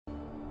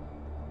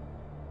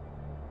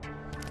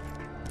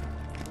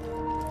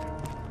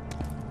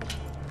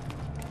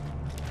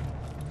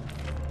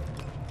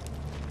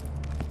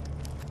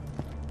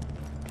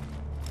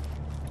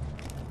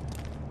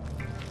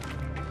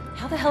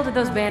hell did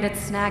those bandits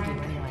snag you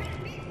anyway?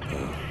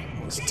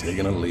 I was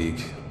taking a leak.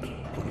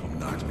 One of them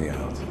knocked me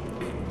out.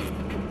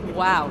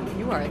 Wow,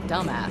 you are a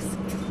dumbass.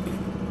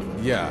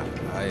 Yeah,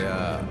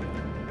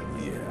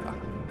 yeah.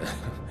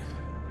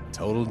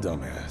 Total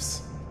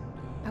dumbass.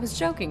 I was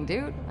joking,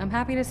 dude. I'm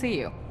happy to see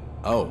you.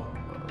 Oh.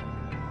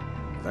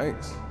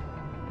 Thanks.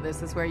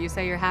 This is where you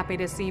say you're happy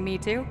to see me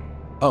too?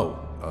 Oh,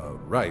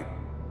 right.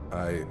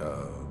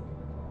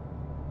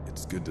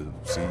 It's good to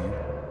see you.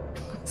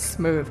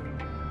 Smooth.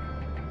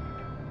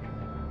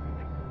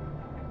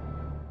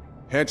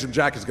 Handsome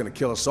Jack is gonna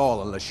kill us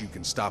all unless you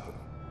can stop him.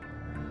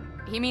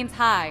 He means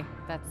hi.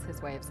 That's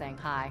his way of saying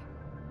hi.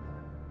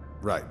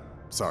 Right.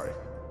 Sorry.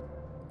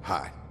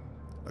 Hi.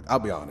 Look, I'll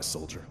be honest,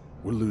 soldier.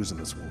 We're losing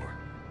this war.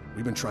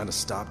 We've been trying to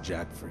stop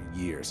Jack for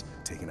years,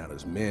 taking out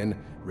his men,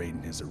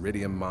 raiding his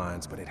iridium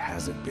mines, but it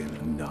hasn't been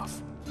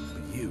enough.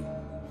 But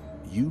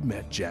you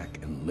met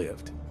Jack and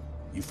lived.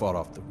 You fought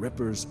off the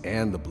Rippers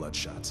and the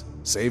Bloodshots,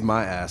 saved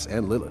my ass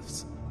and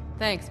Lilith's.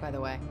 Thanks, by the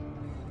way.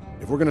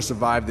 If we're gonna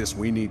survive this,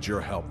 we need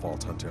your help,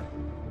 Vault Hunter.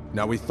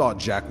 Now, we thought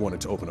Jack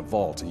wanted to open a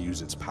vault and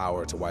use its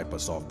power to wipe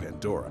us off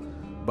Pandora,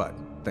 but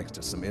thanks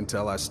to some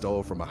intel I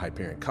stole from a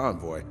Hyperion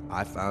convoy,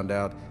 I found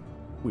out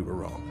we were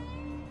wrong.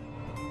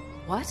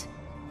 What?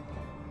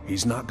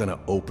 He's not gonna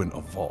open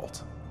a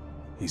vault.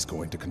 He's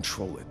going to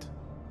control it.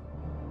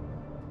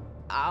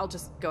 I'll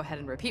just go ahead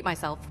and repeat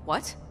myself.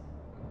 What?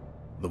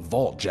 The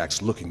vault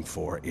Jack's looking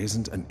for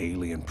isn't an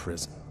alien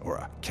prison or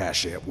a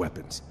cache of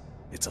weapons.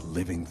 It's a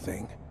living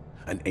thing.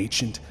 An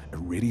ancient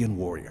Iridian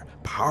warrior,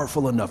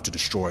 powerful enough to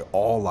destroy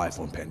all life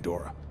on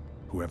Pandora.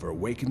 Whoever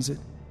awakens it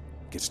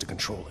gets to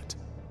control it.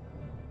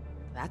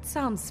 That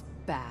sounds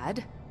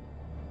bad.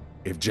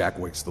 If Jack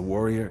wakes the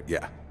warrior,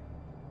 yeah.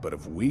 But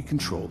if we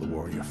control the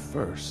warrior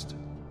first...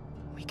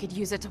 We could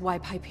use it to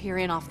wipe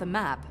Hyperion off the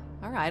map.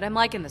 Alright, I'm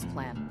liking this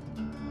plan.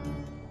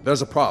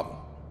 There's a problem.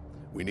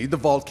 We need the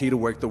vault key to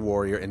wake the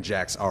warrior, and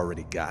Jack's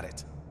already got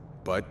it.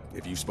 But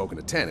if you've spoken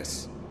to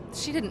Tannis...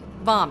 She didn't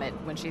vomit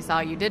when she saw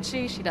you, did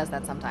she? She does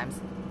that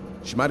sometimes.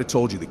 She might have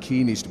told you the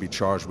key needs to be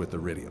charged with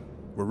iridium.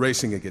 We're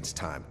racing against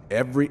time.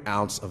 Every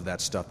ounce of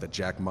that stuff that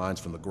Jack mines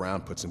from the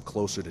ground puts him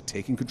closer to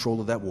taking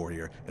control of that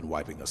warrior and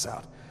wiping us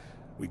out.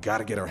 We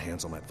gotta get our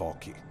hands on that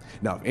vault key.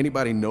 Now, if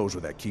anybody knows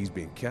where that key's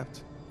being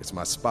kept, it's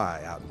my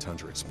spy out in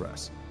Tundra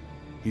Express.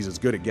 He's as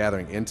good at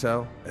gathering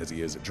intel as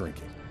he is at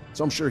drinking,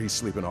 so I'm sure he's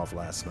sleeping off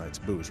last night's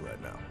booze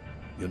right now.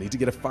 You'll need to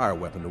get a fire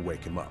weapon to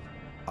wake him up.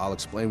 I'll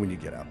explain when you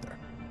get out there.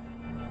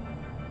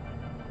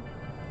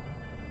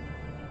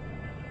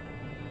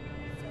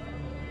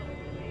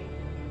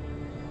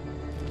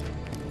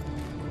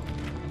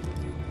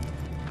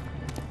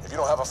 If you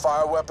don't have a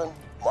fire weapon,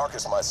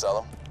 Marcus might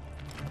sell them.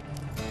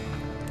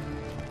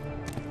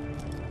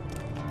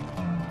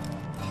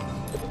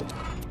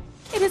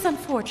 It is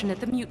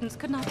unfortunate the mutants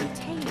could not be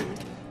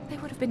tamed. They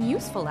would have been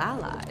useful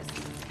allies.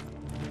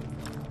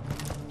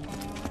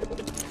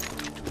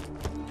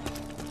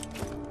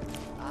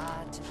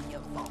 To be a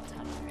Vault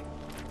Hunter.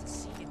 To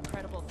see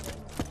incredible things.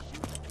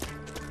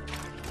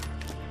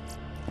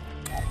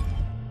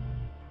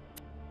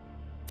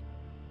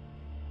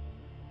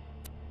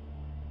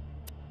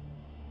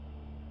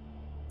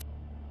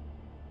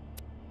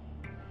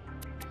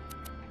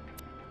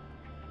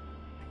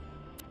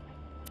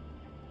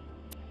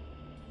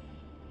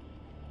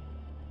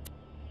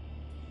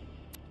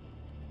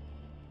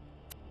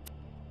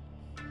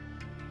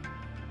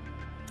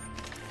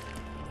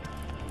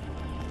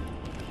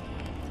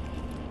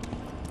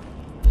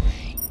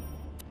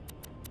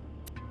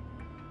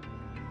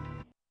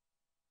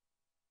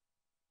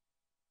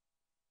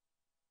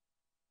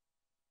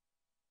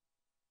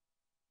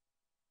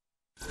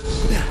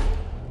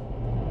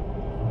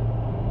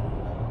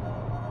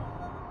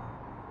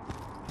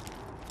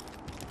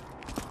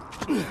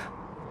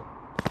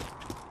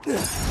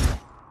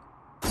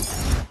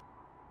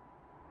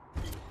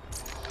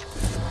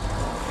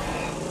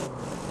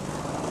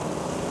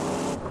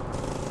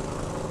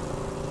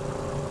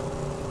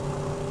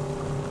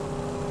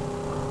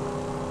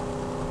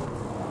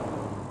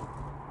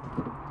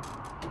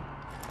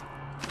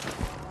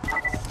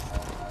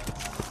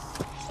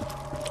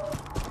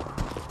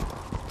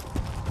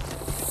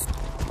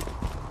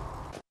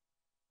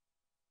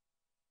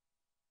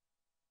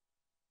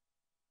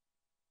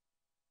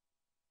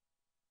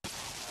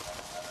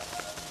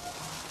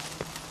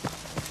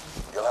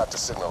 You'll have to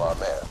signal our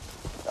man.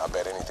 I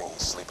bet anything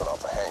he's sleeping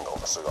off a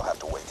hangover, so you'll have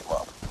to wake him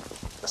up.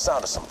 The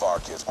sound of some VAR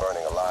kids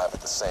burning alive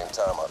at the same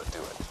time ought to do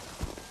it.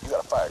 You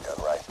got a fire gun,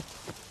 right?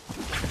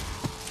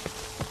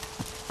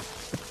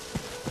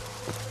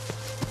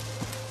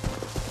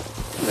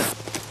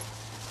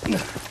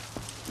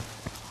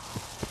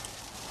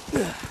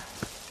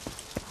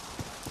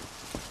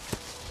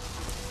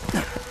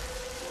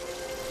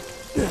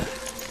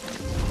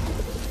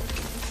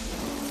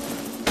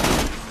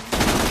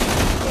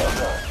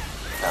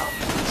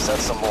 Set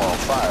some more on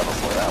fire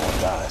before that one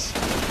dies.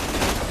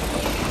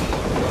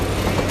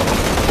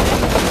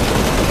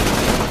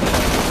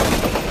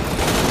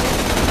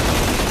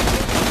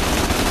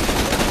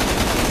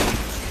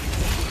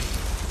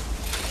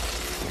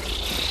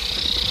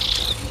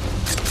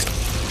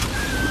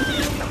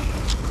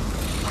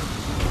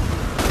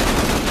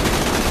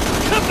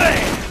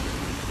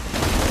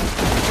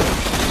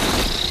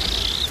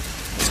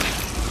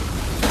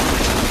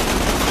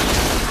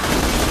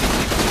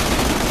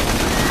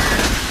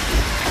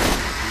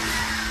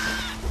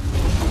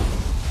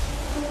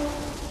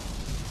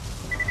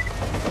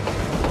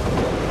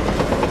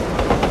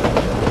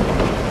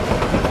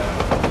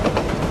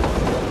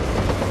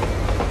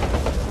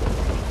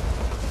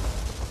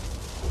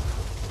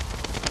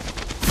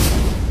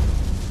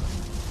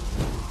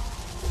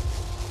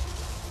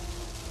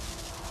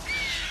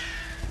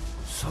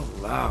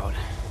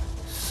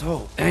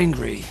 So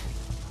angry.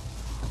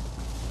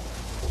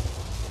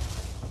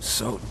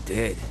 So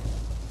dead.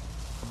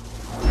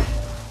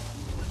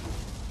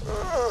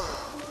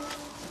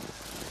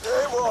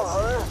 Hey, Walt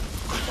Hunter.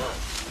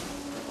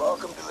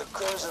 Welcome to the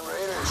Crimson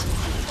Raiders.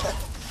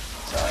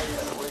 Sorry you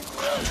had to wake me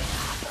up.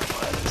 I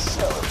wanted to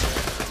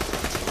celebrate.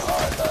 Too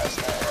hard last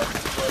night after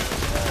the weather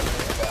down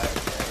there died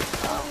in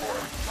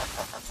convoy.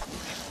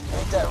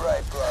 Ain't that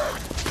right,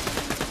 Blood?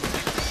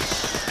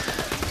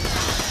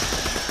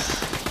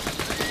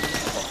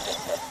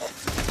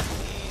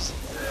 Easy,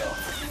 girl.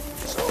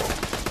 So,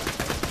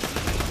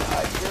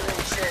 hide your in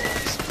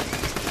chains.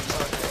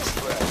 Thunder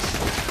Express.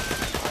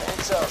 My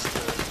intel's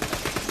good.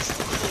 Just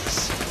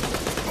release.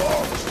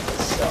 All to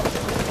yourself.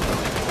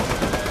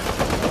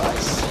 I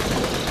see.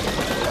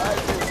 What I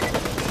do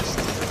is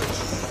steal a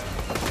key.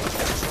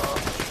 Get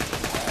drunk.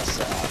 Pass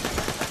out.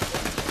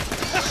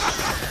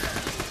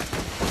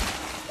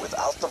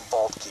 Without the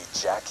vault key,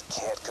 Jack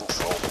can't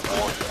control the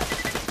warrior.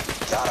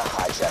 You gotta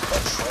hijack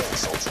that train,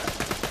 soldier.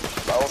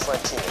 My old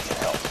friend Tina can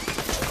help.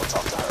 So go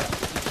talk to her.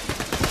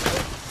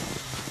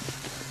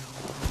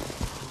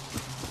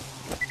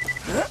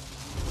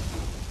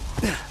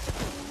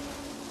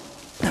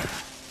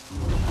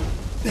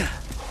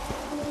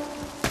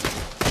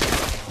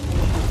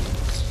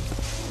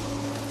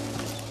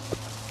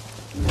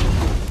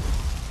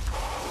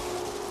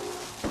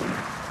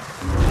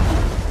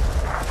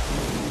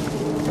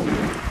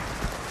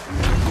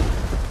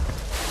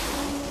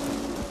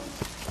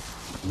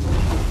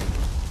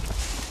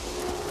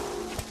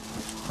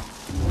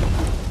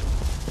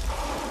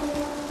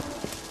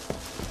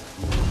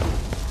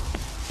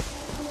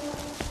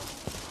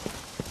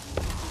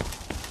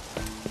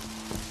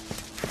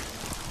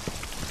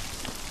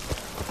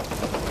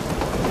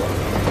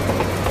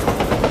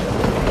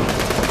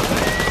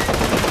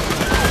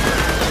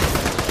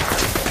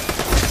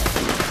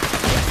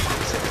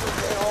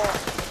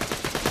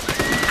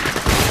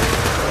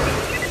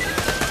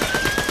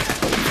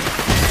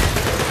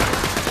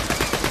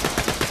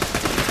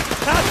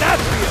 How'd that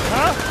feel,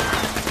 huh?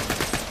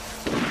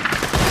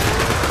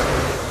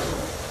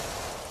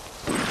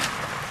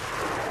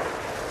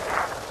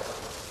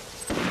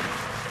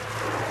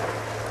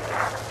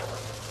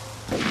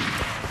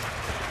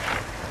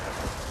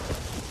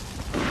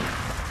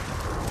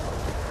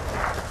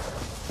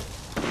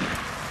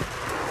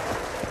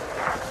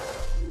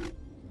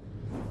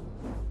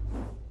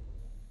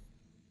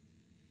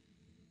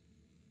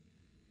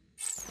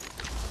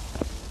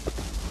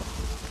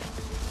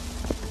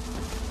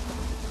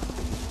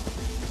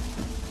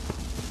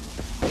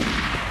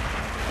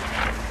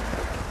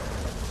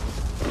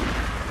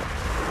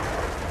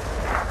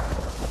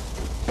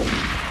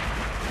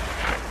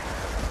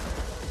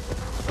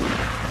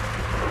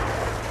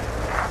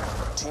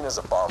 Tina's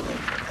a bomb maker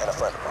and a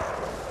friend of mine.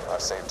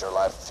 I've saved her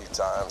life a few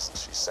times, and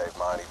she saved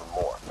mine even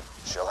more.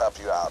 She'll help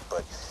you out,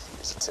 but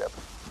here's a tip.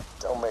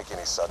 Don't make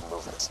any sudden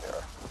movements near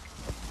her.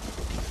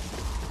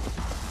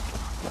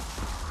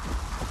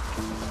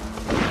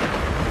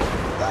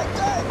 Like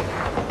that!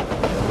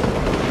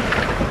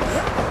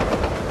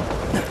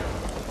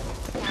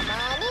 Come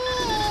on in.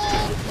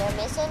 You're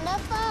missing the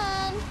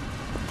fun.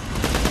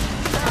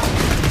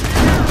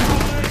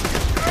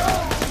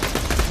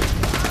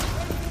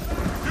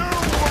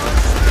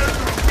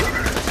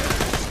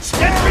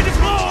 Sentry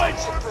deployed!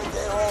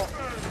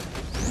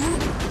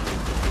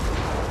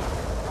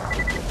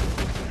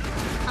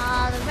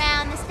 All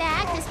around the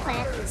stack, this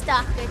plant, the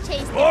stalker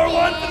chased the Or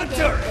one for the bandit.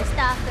 turret. The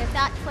stalker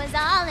thought 'twas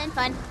all in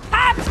fun.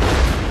 Hop!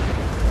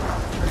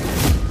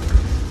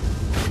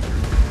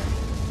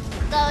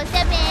 Goes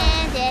the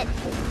bandit.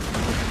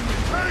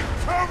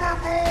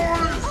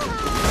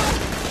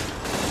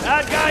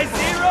 Bad guy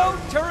 0,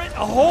 turret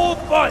a whole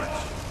bunch.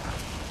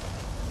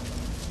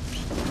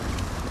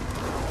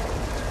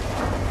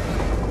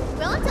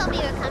 Rowan told me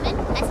you were coming.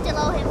 I still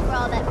owe him for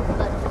all that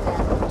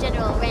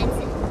general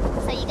ransom.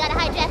 So you gotta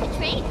hijack a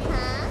train,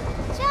 huh?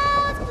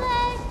 Child's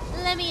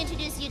play. Let me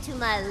introduce you to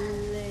my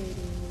ladies.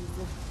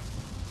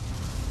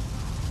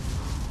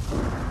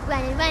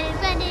 Running, running,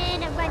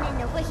 running, I'm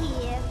running over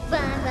here.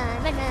 Run,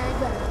 run, run,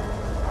 run, run.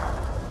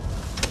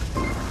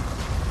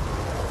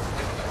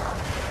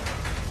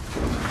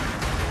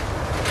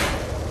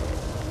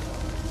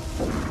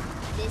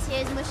 This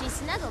here's Mushy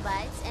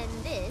Snugglebites, and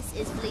this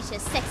is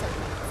Felicia's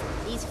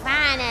Sexobites. These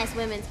fine-ass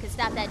women could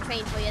stop that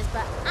train for us,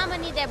 but I'm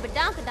gonna need their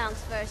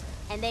badonkadonks first,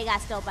 and they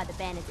got stole by the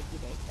bandits a few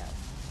days ago.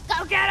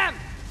 Go get them!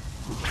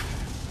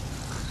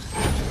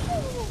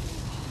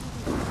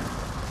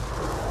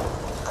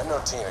 I know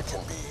Tina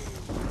can be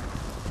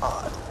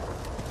odd,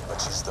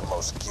 but she's the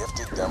most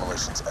gifted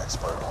demolitions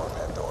expert on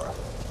Pandora.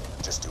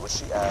 Just do what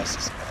she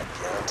asks, and I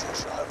guarantee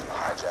she'll help you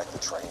hijack the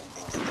train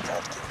and get the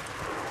vault key.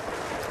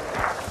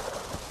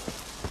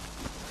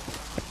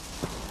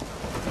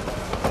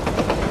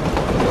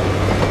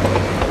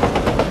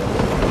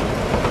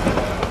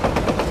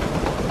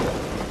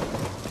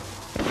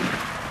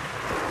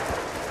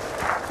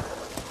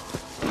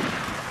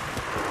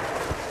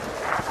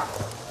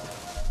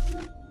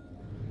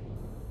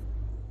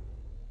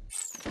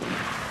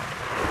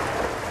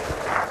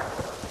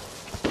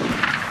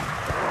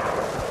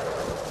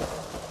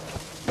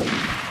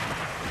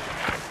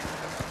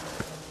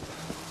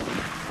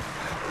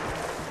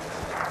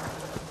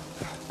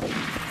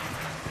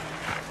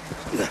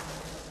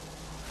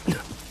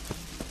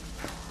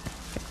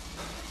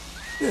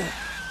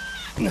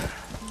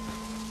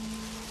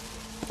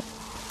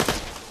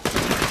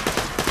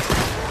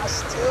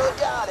 You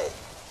got it.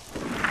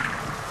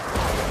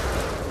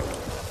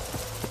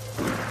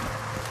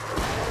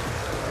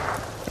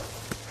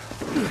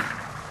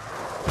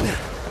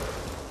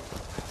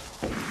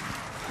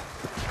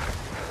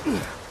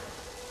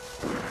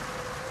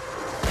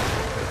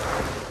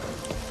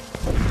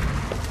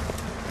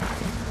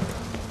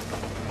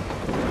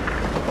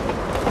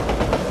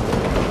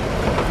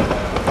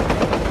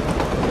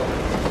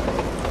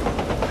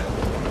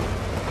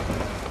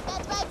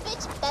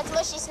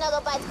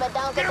 Snuggle bites, but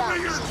don't go down.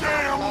 She's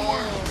damn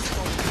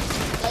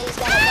Ladies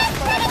got a nut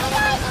full of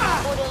dynamite and a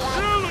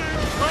Borderlands.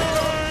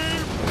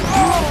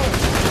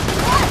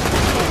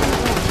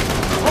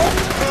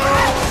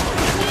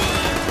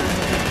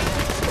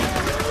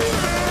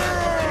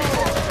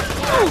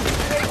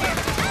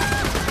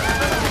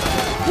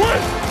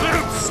 With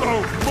them so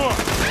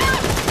much!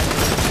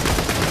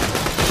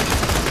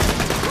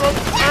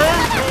 Prepare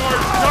for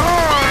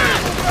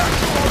die!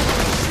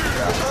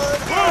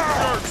 Let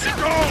your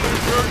skull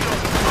into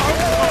your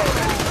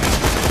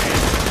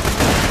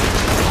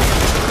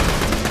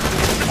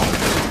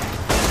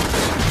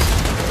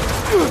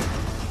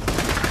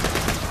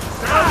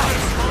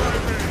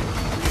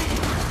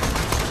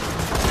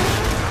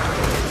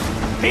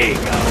Here you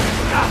go.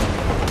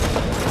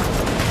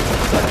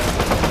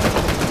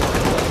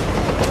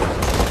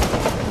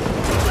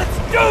 Let's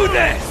do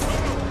this!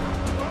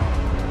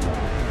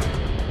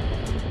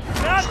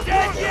 Not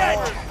dead yet!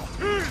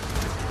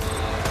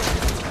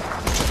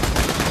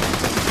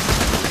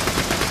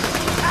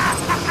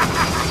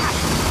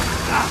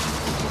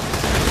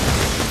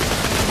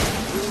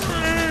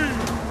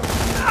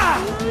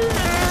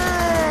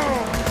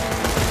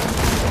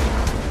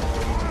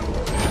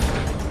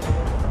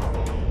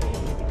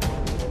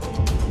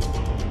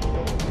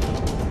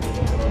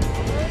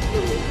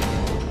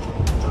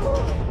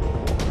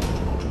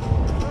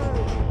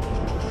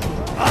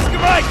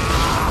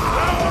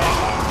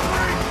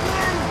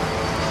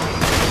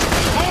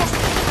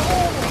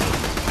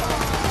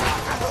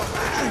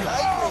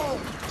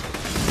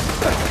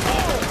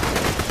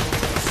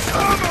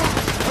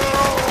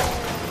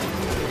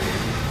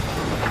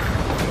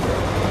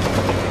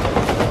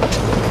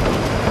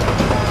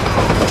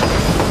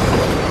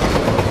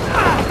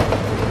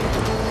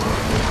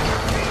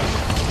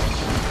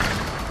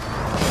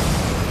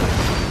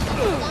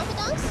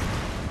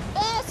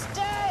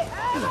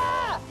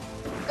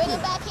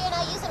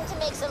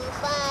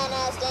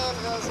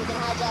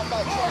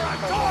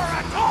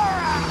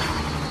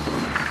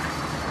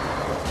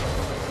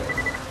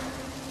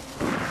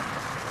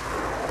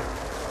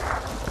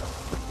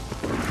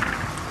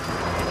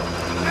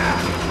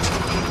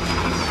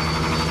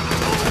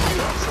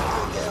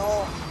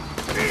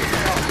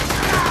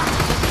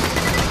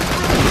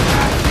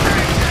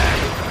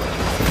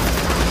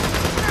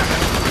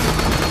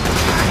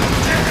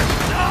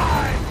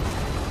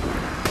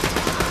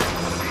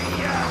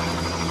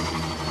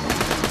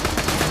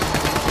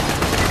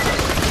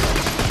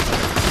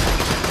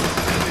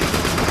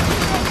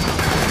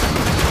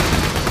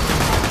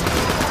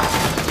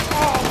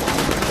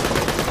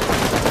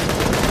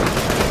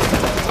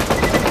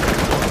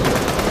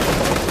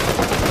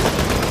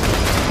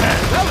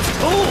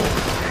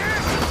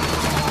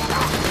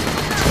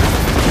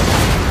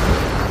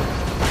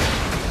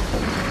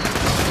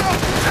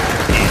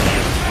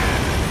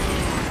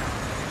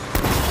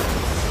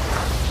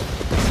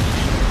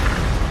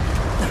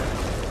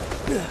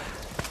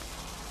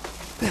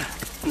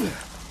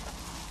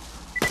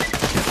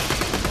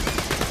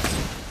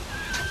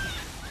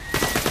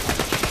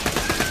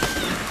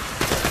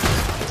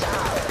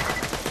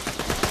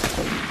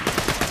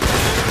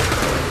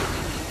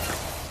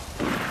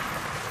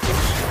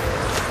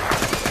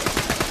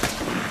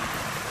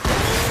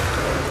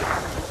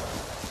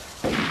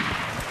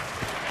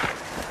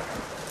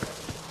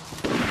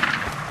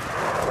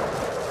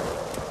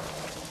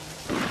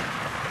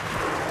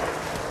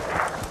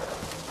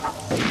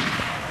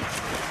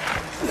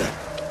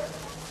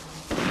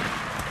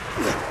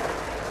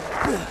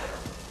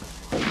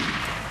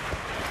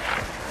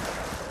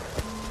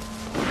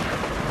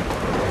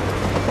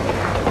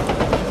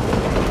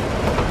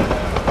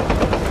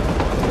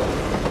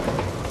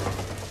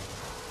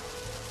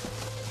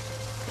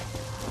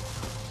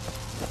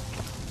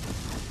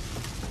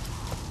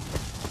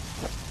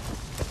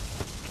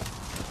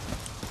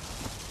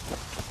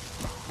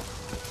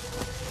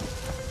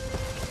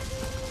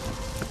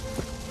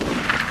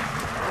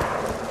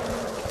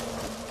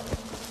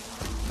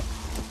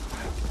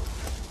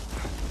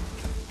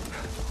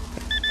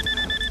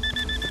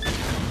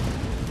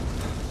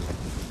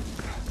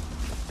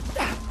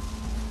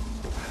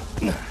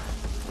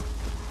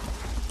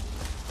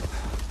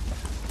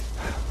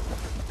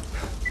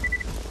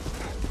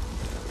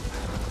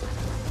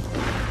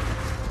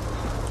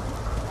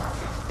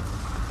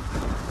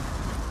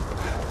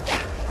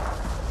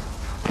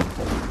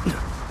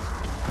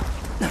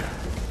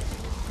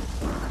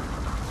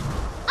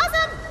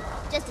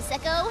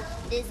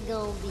 This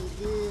gonna be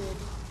good.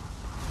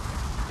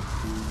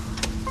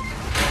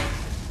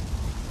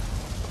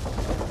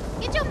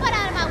 Get your butt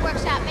out of my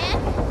workshop, man.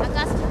 I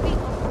got some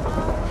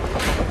people.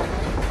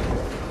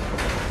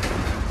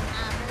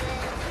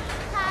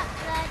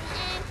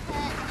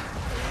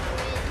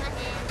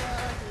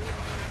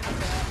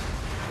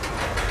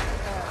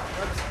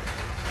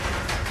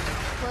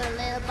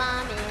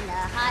 bomb in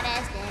the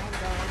hottest and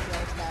go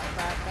blow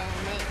stuff up and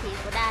make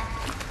people die.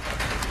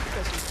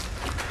 Squishy.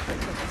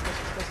 Squishy,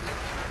 squishy, squishy.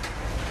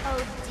 Oh,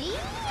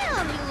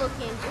 damn, you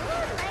looking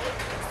good,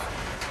 ladies.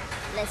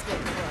 Let's get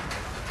to work.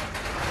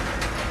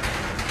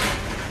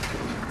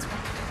 That's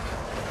right.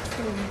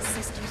 Twin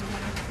sisters,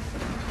 man.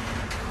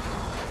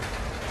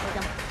 Take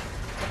 'em,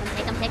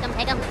 take 'em, take 'em,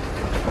 take 'em.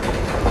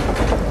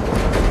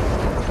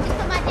 Just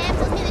put my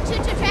damsels near the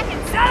choo-choo track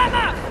and set 'em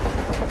up!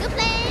 Good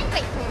plan,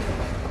 great plan.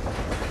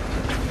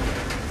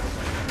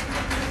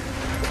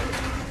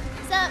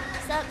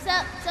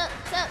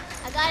 Sup.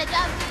 I got a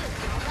job for you.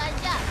 I got a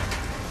job.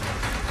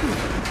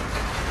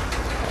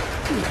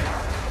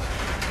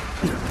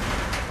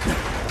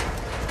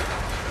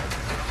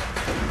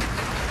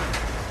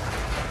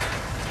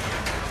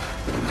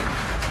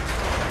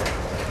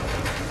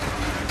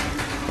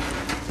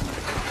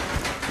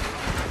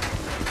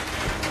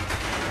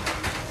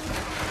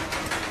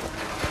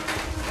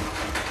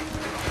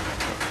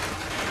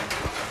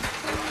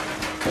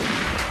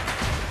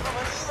 I'm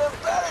an even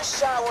better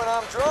shot when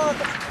I'm drunk.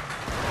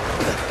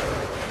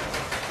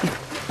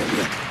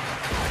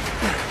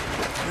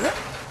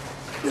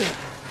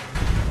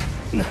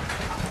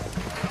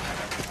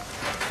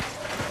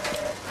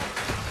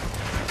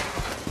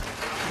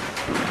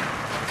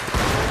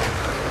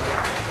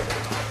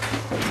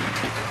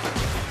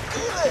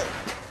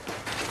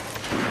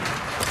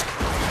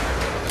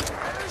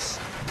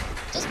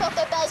 Just poke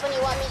their bells when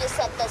you want me to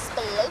set the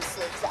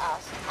explosives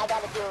off. I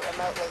gotta do it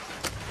remotely.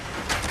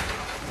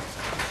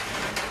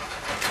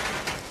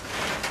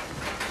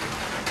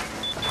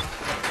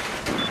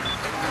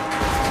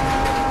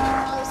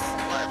 Oh,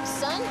 snap,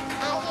 son.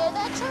 I hear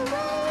the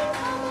terrain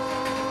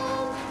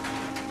coming.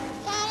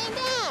 Counting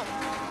down.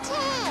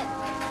 10,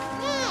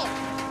 9.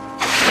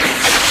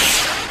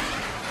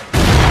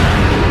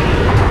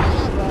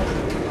 Yeah, bro.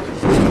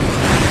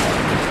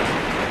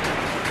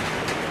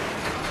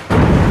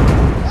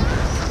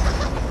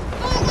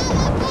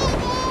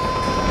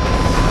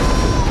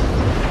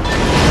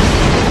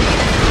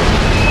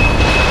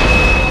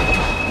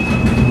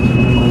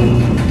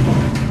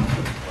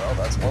 Well,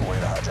 that's one way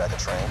to hijack a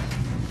train.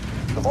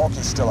 The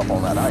Valkyrie's still up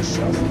on that ice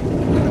shelf.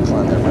 We're gonna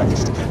climb that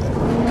wreckage to get there.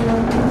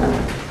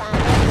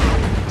 Find out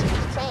to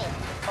the train.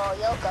 Oh,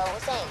 Yoko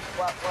insane.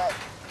 What?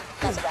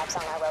 That's a rap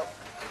song I wrote.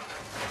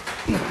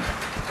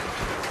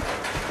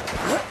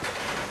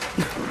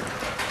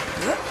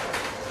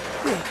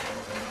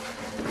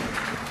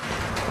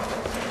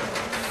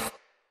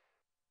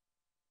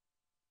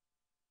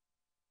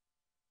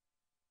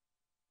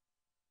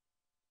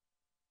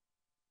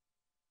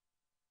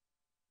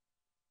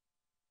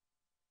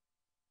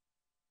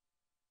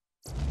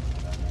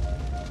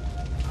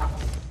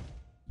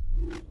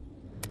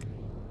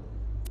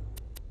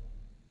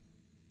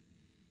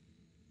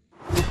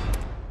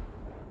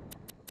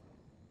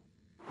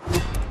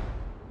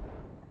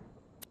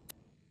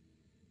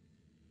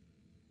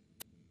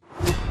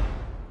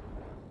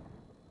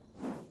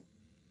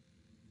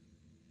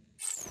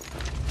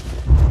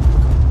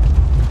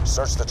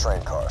 Search the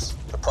train cars.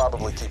 They're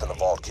probably keeping the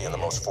vault key in the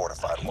most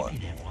fortified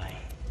one.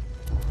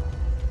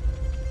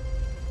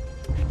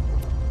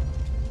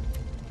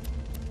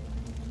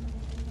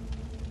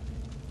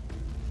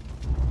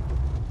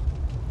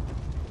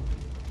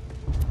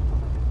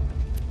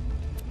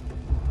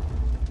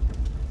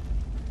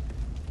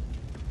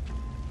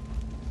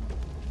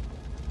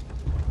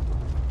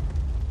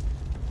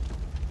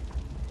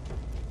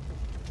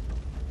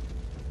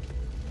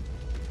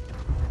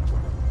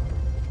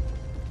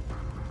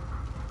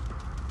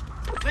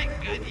 Make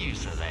good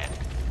use of that.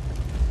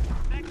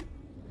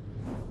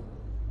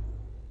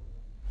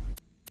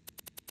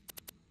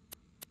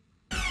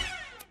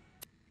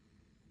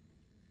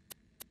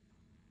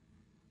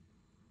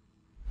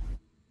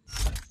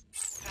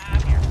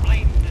 Time you're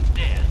bleeding to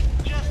death.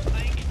 Just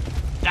think,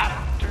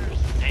 doctor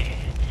said.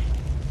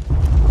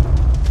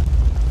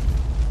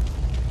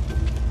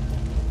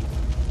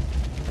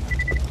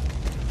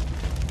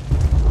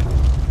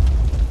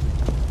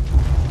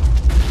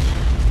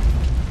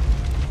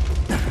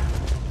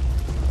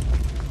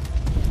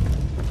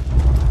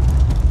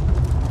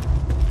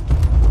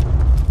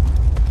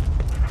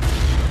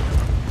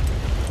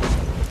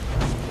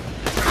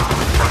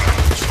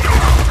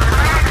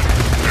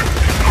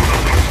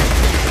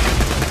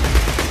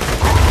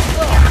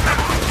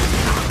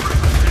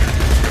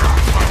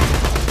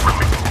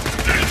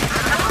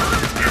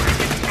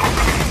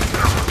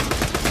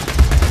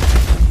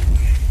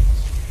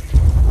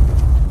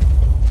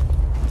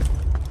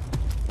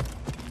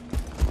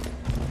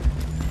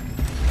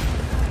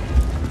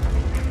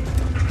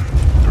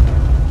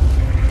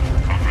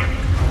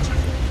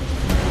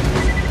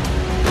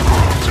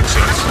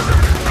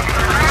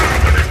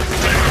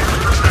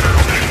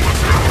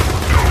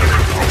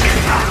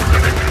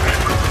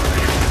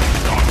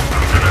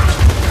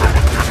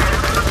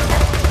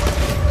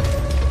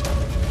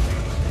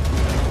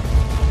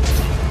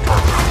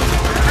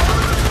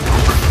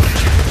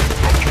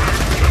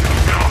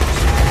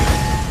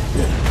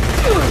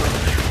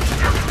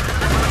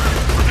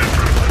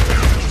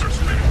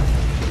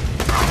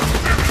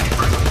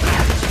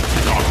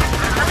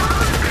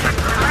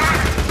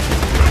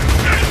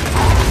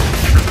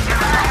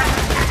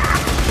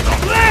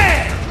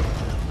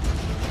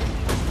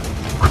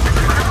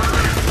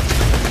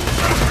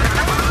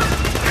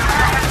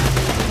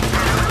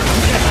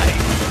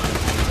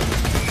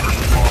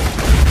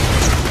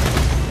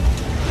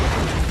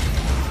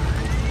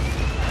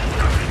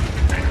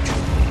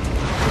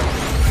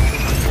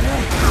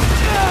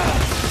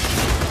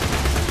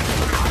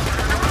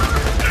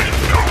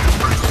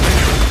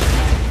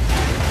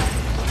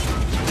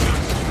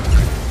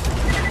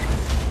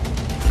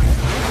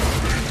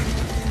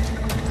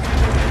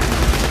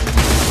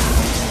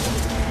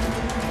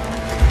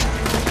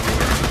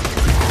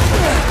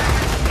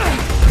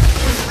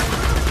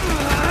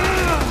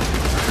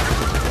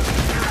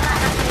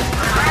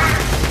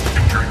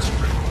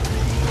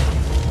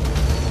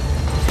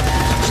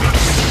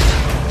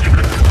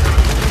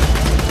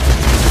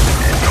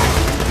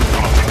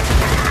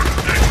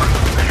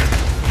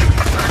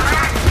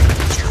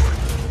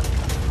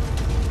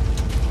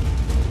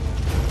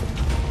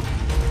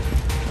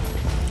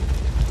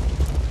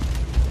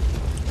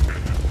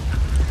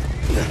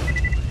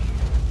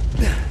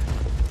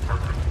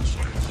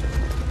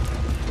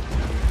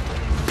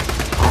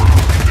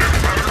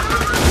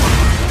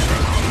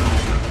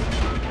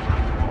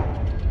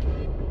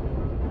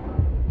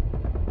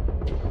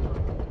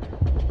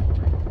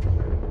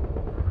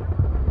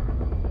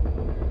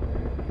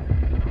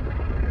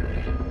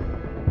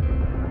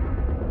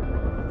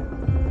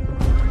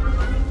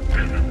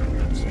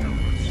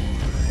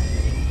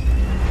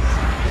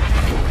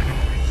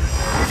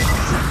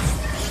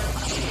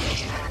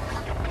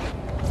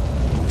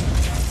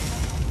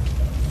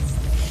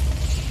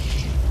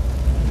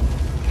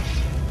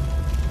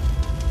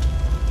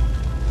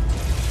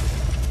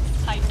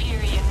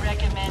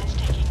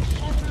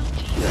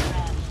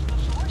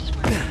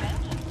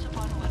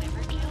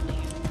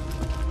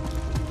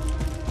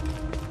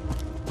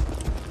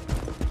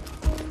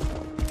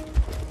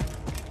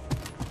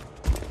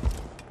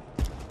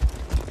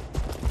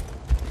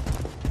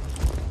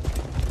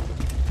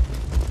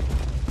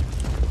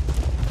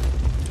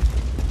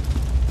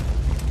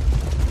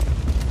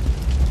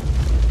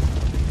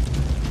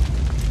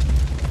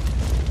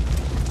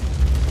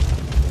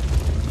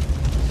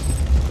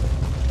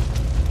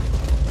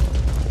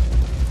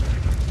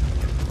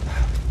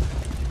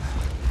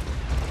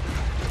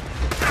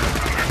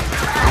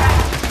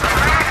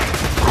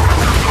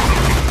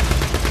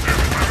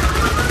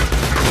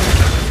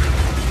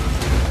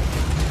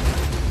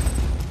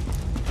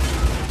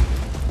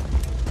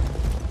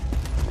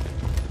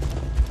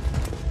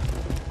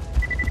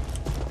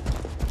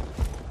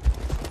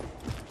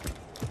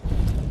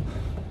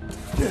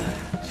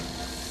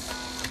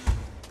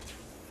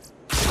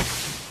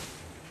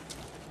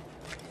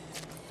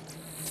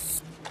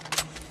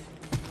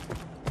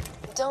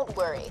 Don't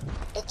worry.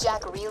 If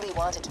Jack really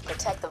wanted to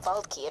protect the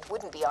vault key, it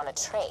wouldn't be on a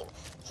train.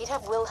 He'd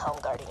have Wilhelm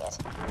guarding it.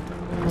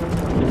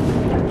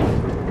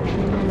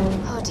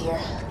 Oh dear.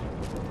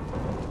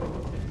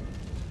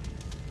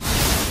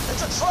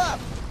 It's a trap!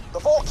 The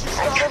vault key's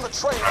not on the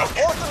train.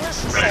 Abort the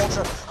mission,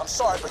 soldier. I'm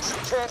sorry, but you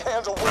can't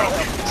handle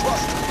Wilhelm.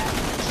 Trust me.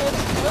 Kid,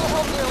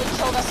 Wilhelm nearly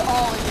killed us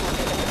all in the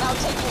beginning without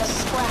taking a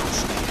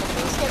scratch. If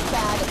things get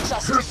bad,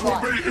 just This will one.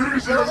 be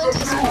easier Roland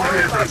than is New one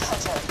Haven. vault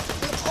hunter.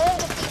 We can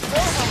defeat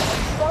Wilhelm,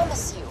 I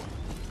promise you.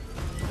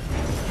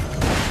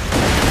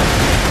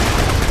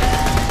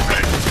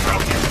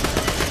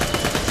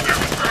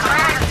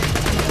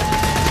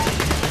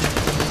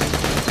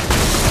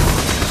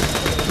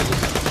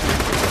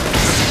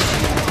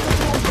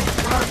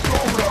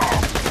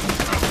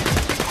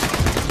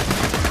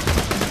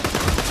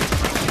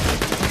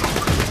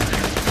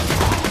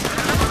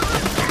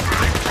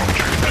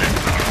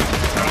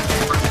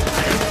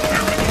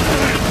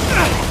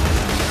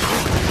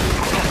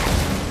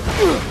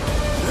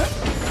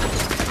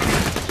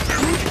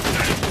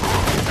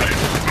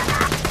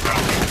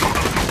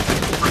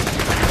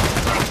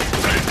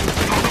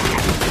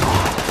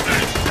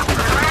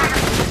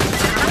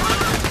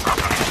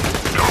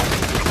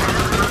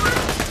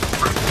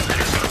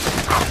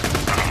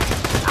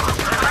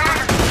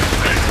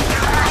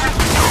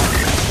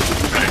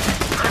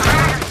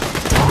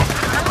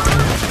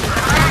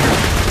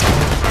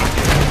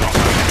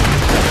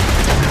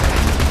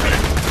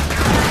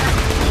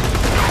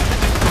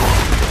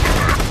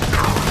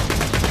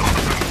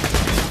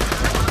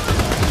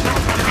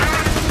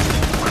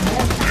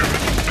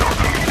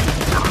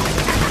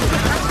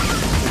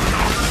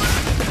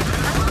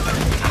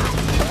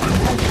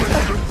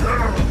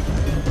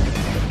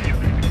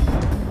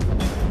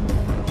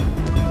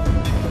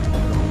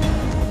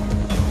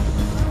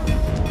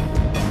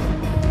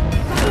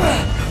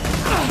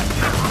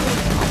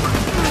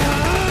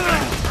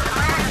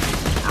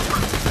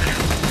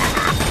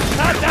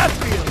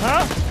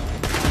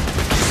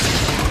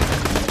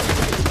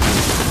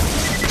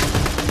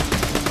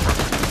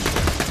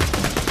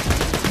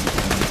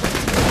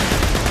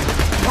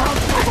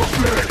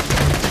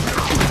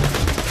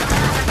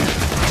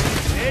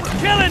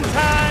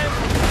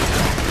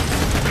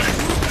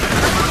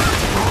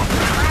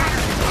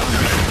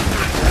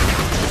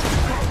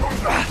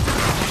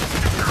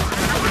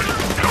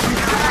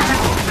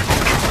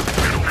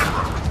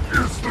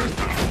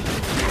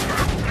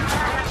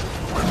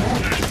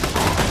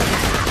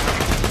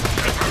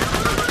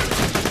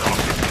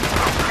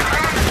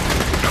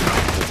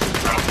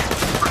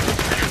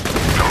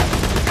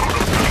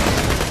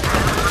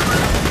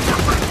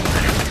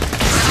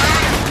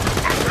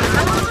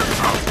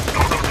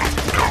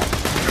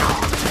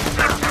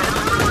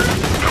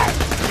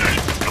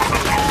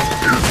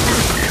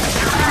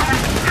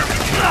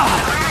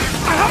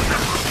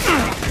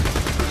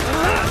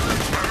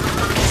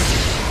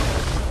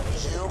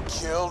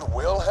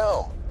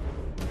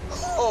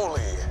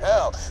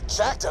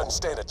 Jack doesn't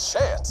stand a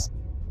chance.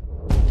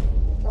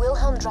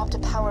 Wilhelm dropped a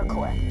power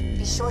core.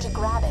 Be sure to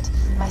grab it.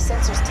 My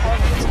sensors tell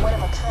me it's one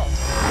of a kind.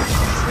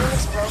 Through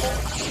its rodent,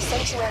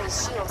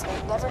 Sanctuary's shields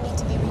may never need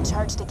to be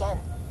recharged again.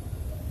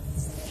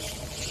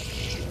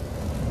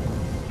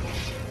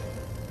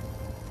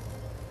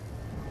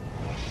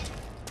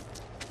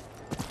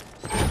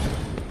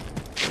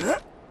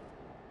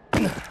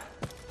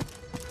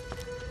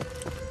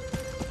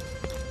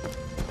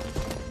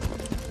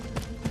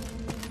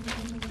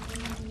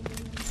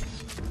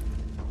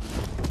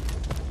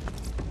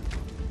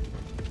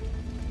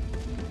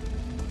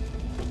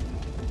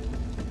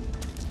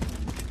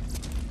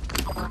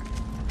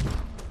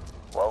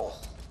 Whoa.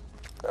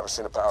 Never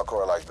seen a power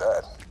core like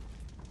that.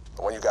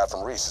 The one you got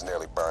from Reese is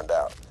nearly burned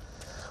out.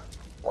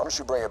 Why don't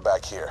you bring it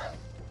back here?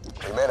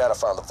 We may not have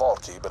found the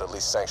vault key, but at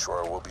least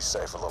Sanctuary will be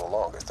safe a little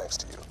longer thanks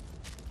to you.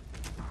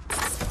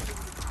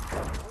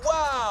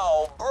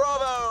 Wow!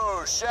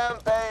 Bravo!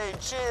 Champagne,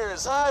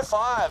 cheers, high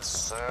five,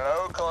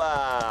 slow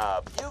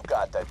clap. You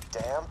got the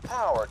damn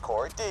power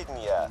core,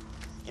 didn't ya?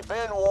 You've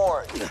been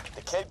warned.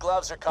 The kid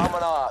gloves are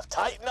coming off.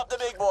 Tighten up the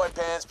big boy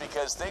pants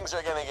because things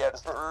are gonna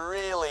get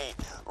really,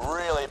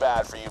 really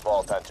bad for you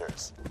vault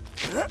hunters.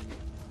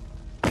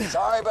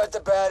 Sorry about the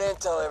bad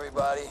intel,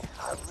 everybody.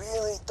 I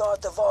really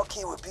thought the vault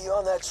key would be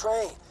on that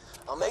train.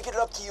 I'll make it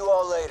up to you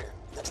all later.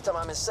 Next time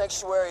I'm in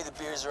Sanctuary, the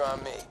beers are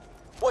on me.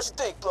 What you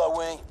think,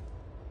 Bloodwing?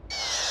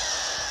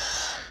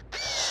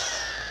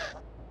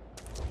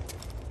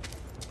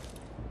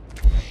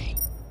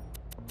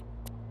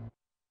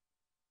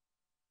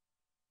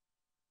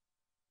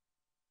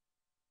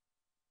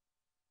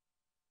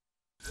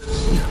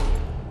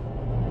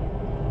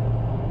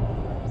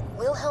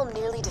 Wilhelm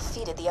nearly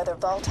defeated the other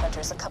Vault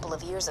Hunters a couple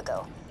of years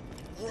ago.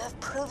 You have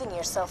proven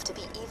yourself to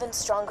be even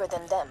stronger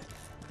than them.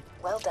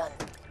 Well done.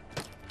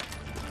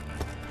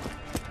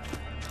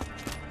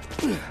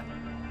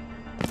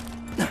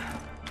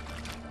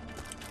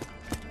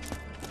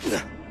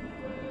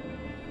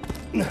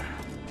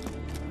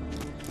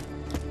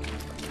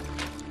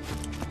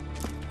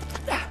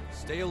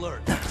 Stay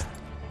alert.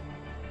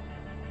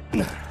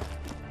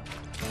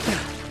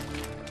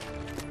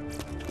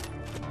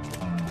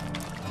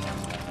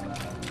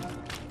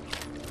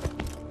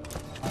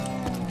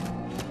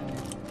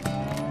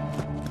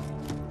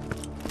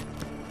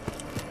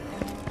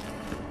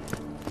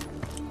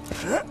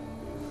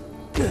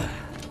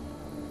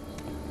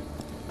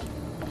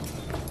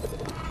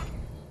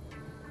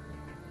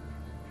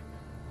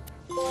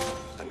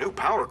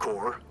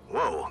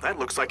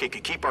 looks like it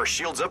could keep our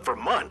shields up for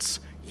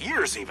months.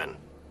 Years, even.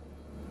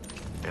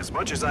 As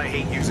much as I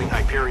hate using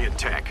Hyperion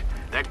tech,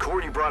 that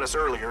core you brought us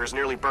earlier is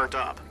nearly burnt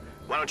up.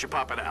 Why don't you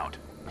pop it out?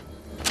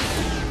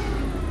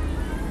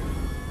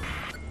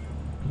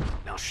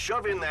 Now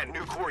shove in that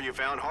new core you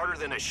found harder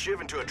than a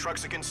shiv into a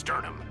Truxican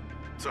sternum.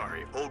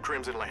 Sorry, old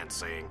Crimson Land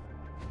saying.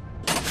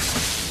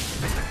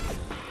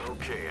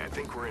 Okay, I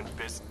think we're in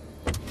business.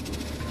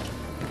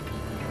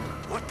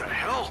 What the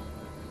hell?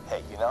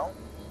 Hey, you know,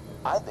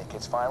 I think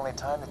it's finally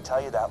time to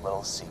tell you that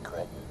little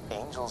secret.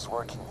 Angel's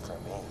working for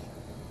me.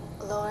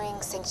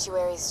 Lowering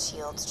Sanctuary's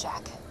shields,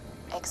 Jack.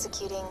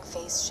 Executing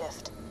phase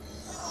shift.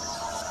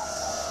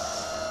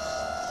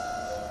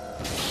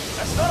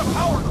 That's not a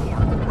power core!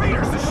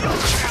 Raiders, the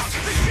shields are down!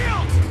 The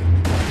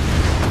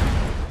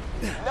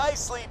shields!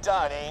 Nicely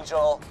done,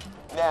 Angel.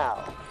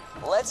 Now,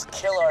 let's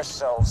kill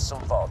ourselves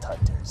some Vault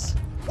Hunters.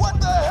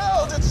 What the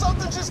hell? Did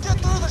something just get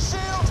through the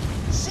shield?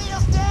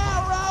 Shields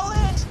down,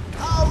 Roland!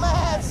 Oh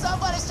man,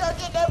 somebody start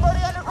getting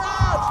everybody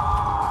underground!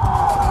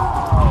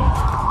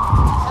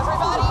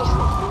 Everybody,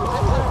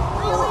 I've got a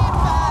really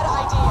bad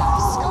idea.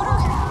 Scooter,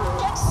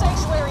 get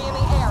Sanctuary in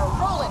the air.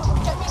 Roland,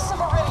 get me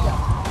some Iridium.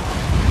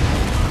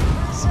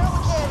 Sure, we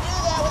can't do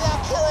that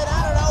without killing,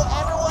 I don't know,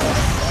 everyone in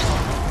the city.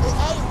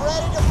 Hey,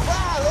 ready to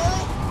fly,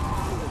 Lily?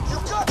 You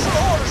got your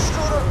orders,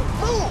 Scooter.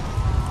 Move!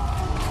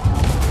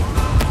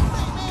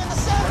 Meet me in the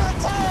center of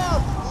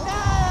town,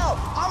 now!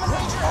 I'm gonna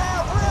need your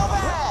help real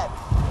bad!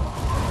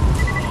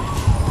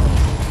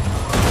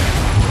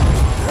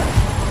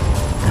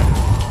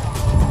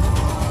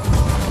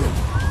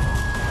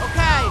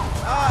 Okay,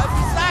 if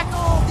you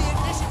cycle the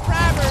ignition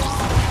primers,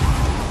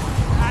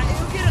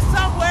 it'll get us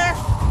somewhere.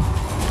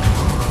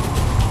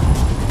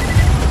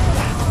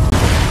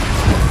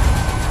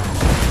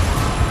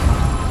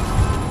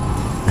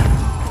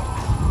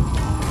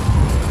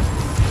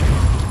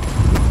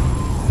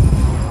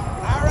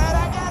 Alright,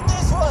 I got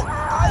this one!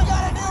 All you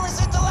gotta do is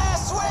hit the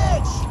last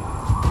switch!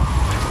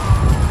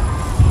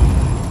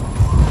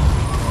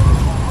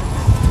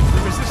 The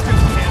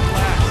resistance can't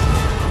last.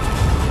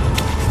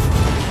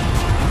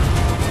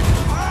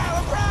 Alright,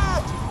 we're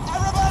primed!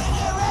 Everybody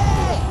get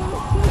ready!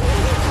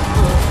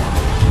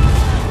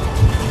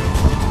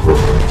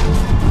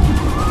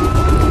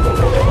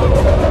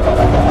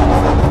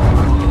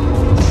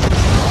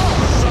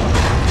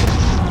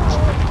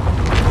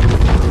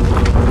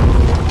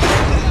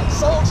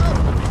 Soldier,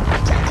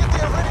 can't get the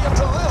Iridium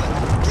to Lily.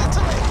 Get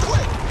to me,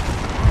 quick!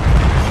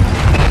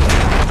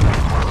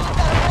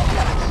 That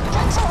Iridium,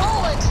 get to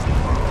Roland.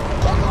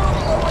 Get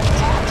moving or we're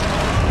attacked.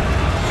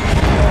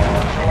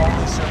 You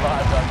only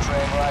survived our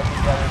train ride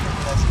together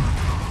because...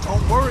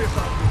 Don't worry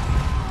about me.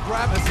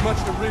 Grab as much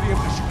iridium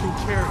as you can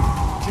carry.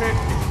 Get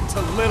it to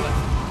Lilith.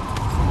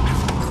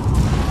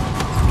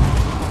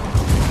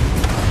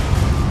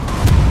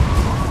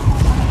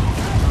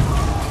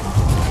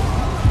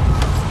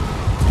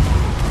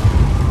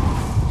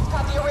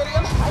 Got the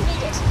Iridium, I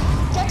need it.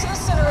 Get to the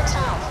center of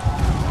town.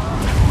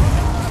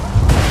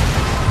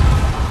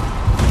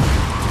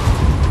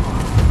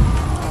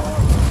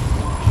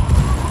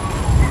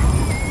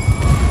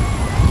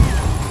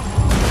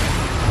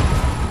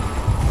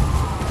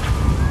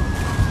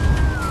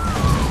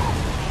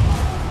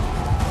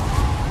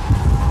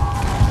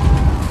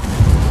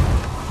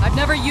 I've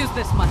never used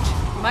this much.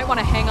 You might want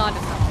to hang on to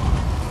something.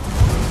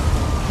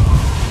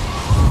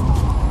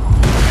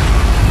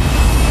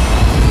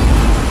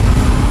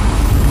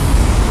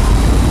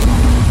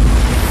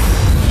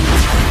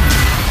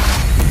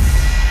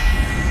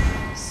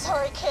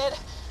 Sorry, kid.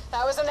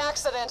 That was an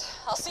accident.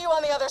 I'll see you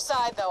on the other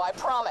side, though, I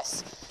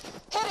promise.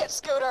 Hit it,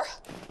 Scooter.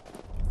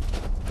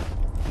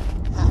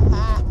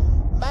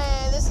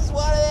 Man, this is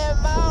one of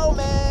them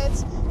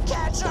moments!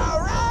 Catch a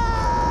ride!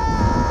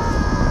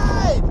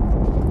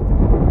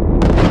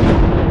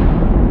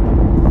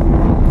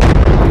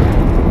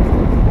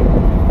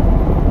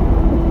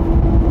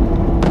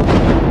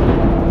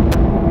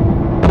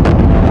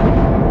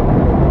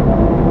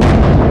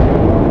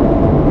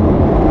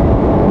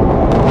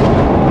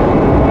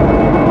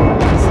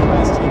 That's the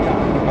best you got.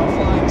 I'm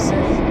flying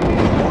safe.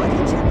 Why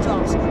did you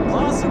dumps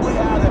possibly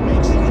how that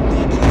makes you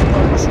think you've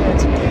got a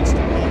chance against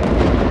me?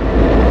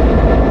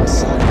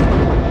 Suck.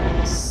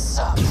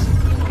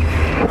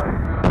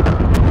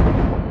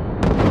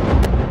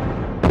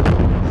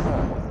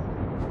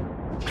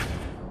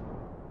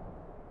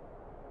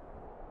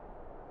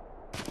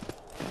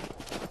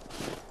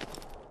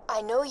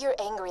 I know you're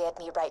angry at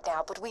me right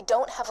now, but we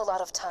don't have a lot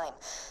of time.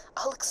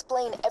 I'll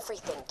explain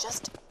everything.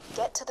 Just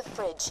get to the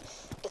fridge.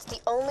 It's the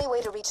only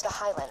way to reach the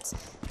Highlands.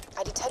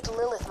 I detect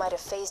Lilith might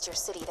have phased your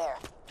city there.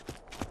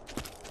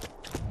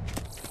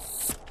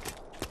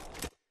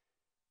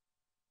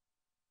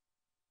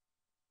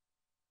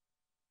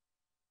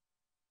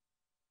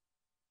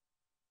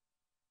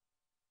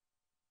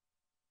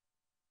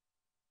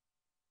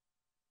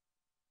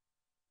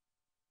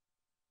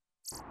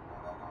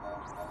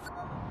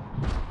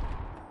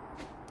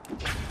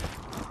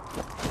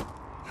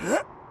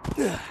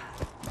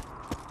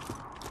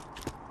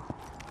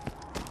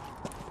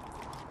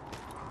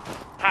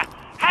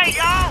 Hey,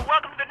 y'all!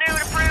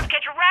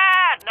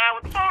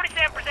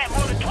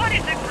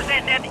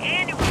 done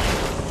anyway?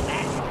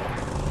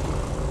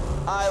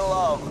 I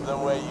love the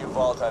way you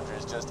Vault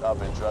Hunters just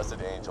up and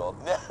trusted Angel.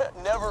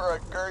 Never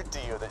occurred to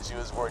you that she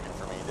was working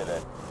for me, did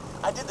it?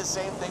 I did the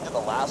same thing to the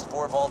last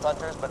 4 Vault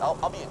Hunters, but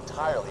I'll be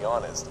entirely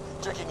honest.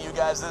 Tricking you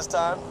guys this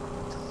time?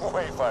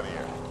 Way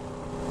funnier.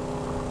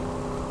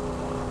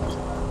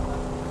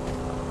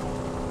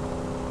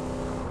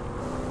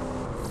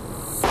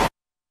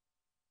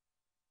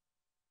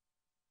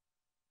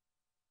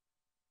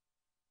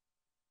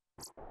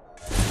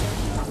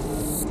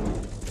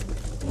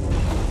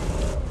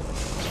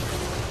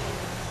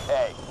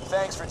 Hey,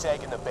 thanks for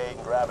taking the bait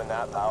and grabbing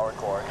that power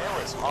cord.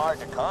 It was hard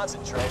to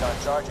concentrate on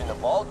charging the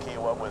vault key,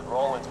 what with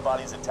Roland's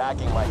buddies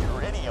attacking my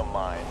iridium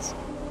mines.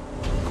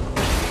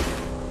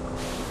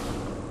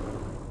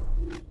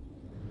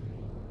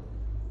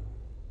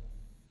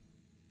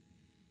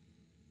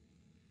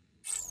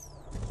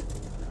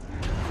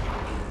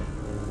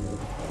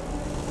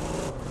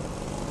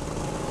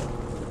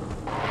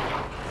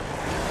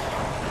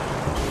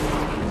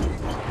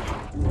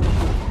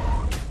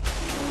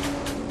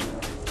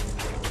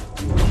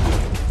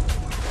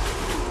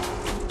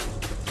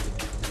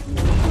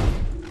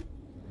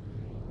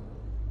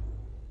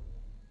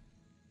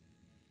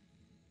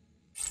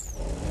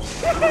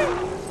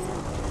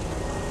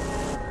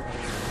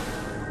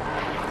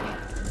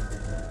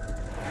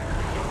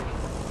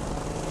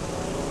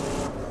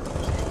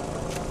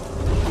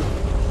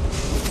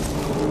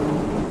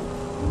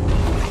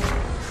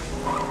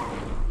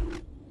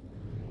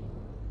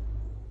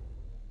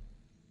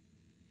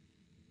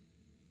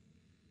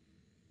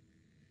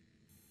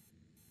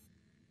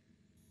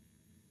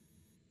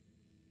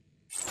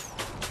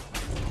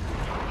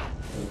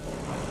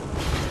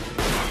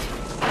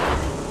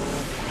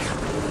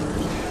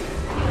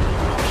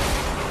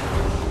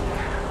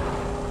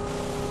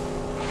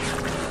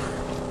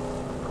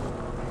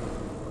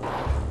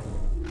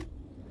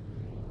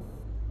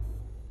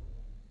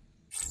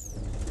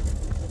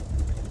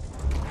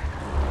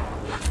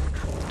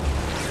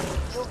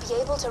 Be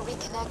able to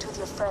reconnect with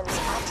your friends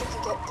after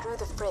you get through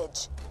the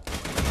fridge.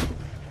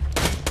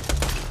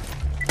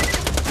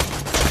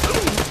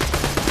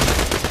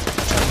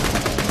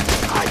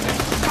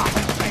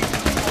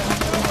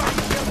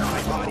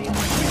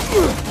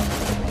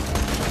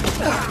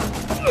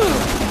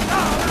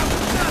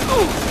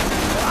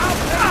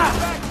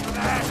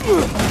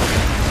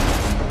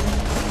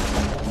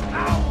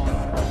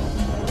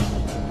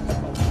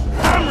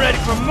 I'm ready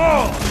for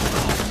more!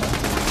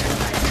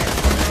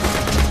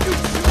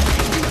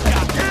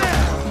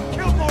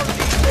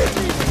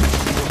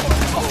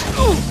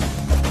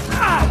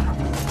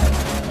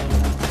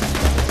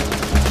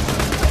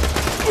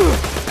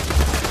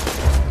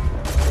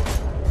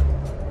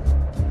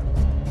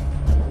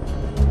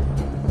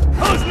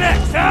 Who's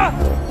next, huh?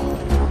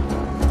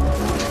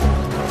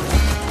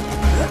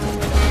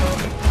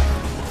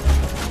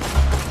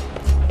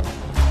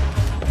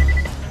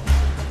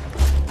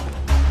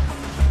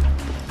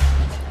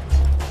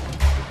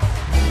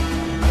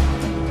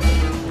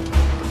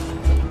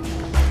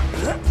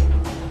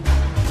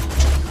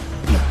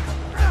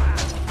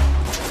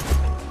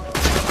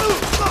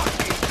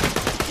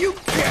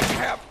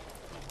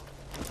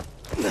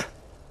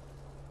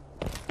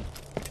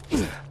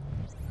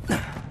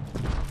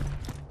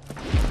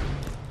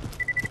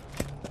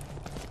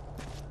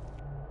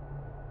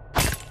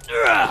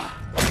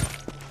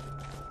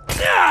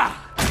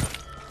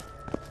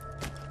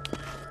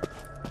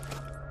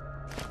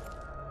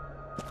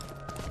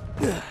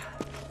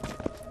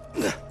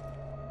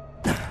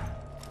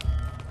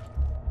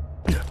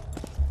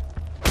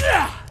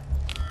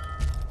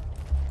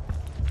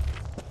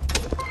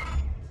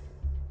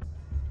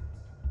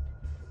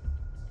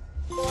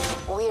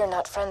 We are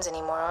not friends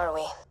anymore, are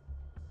we?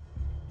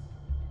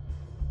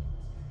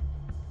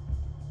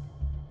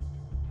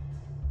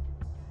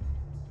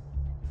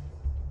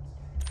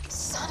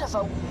 Son of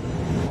a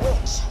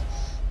witch.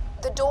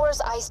 The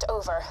door's iced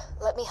over.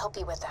 Let me help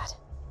you with that.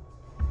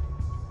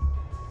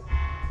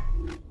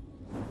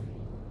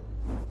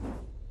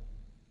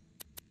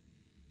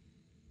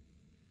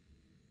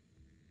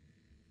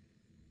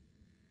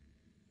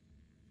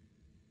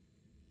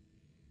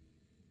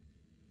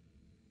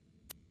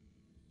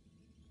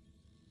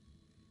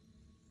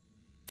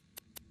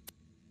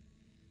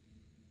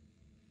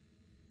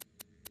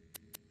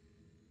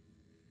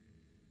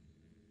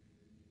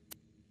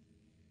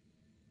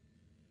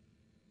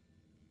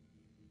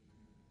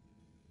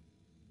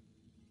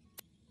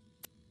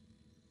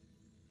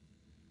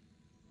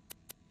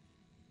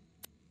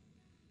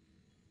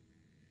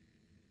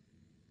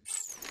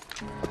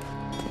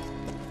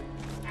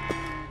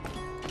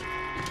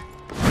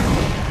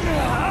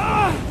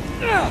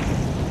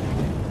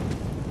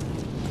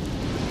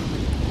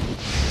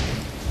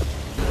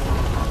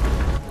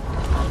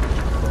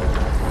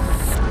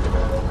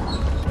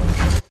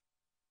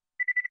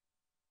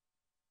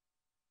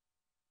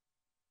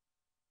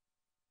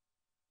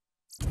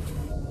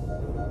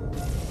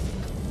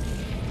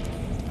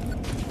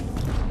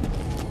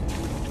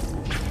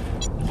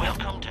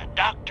 Welcome to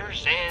Dr.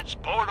 Zed's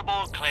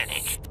Portable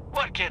Clinic.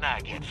 What can I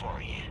get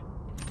for you?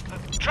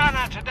 Try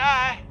not to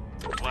die.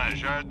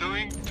 Pleasure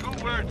doing 2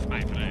 words,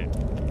 my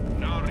friend.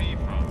 No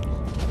refunds.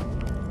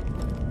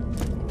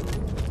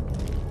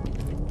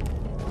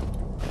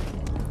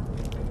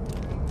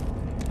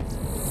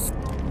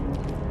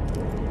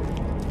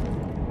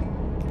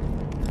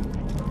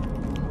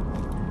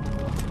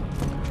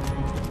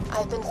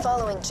 I've been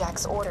following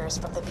Jack's orders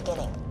from the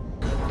beginning.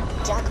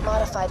 Jack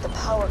modified the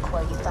power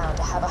core you found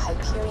to have a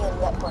Hyperion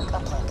network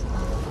uplink.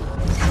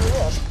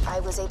 Through it, I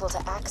was able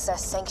to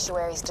access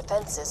Sanctuary's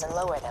defenses and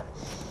lower them.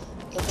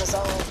 It was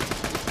all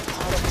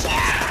part of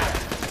Jack's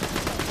plan.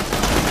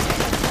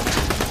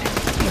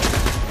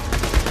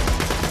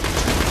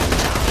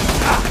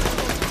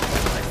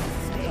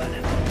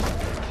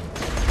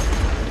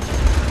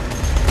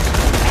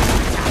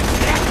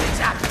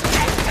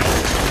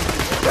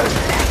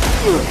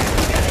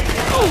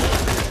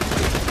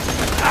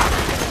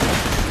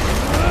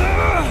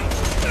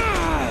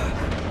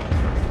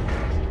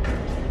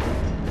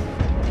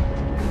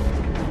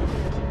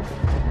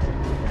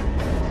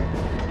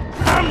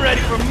 I'm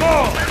ready for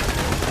more!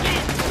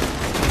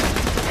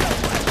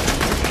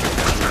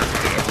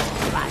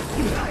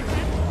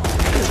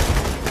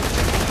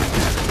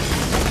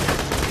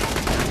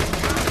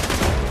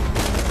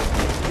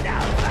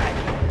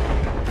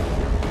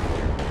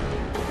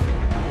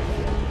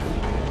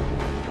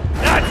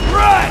 That's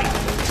right!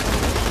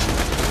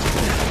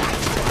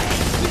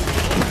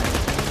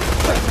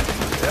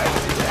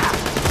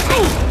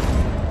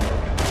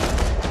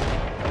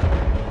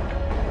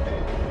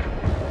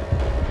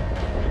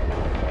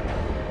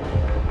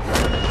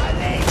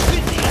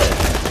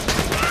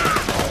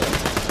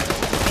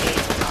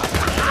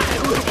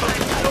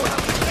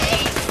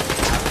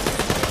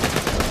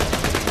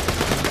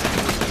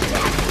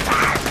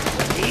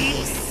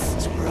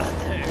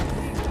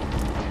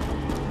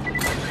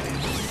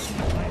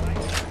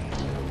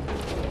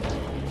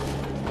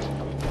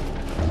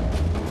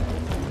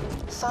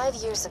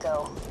 Years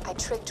ago, I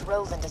tricked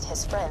Roland and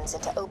his friends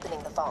into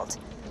opening the vault.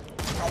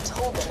 I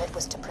told them it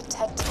was to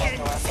protect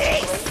Pandora from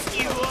the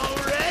great You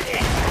already?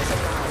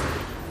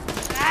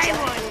 Jack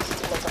knew he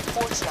could make a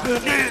fortune off the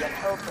medium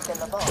held within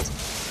the vault. He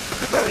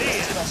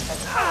was too much of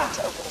a coward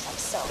to open it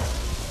himself.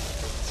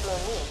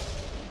 Through me,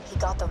 he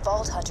got the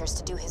Vault Hunters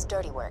to do his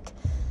dirty work.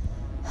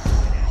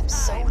 I'm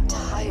so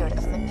tired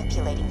of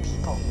manipulating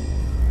people.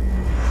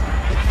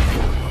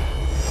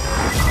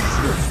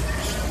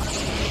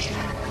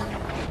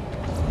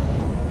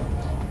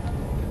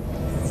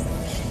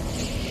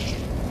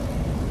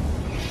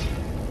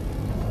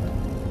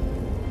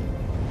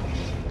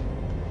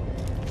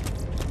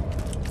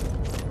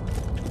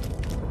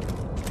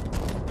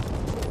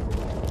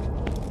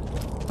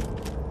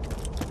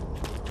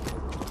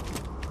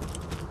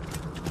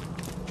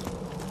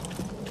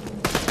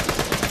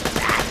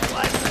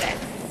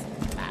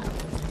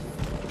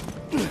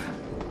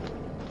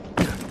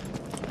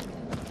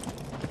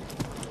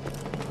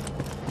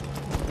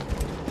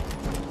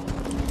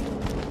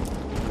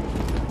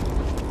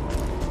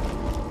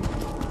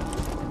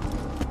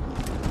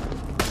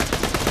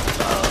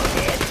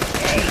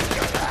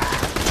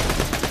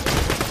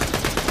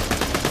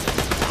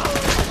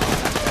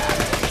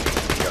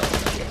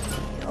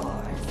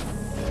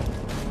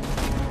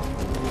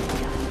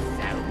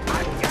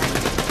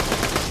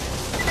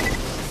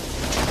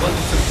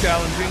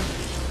 Challenging.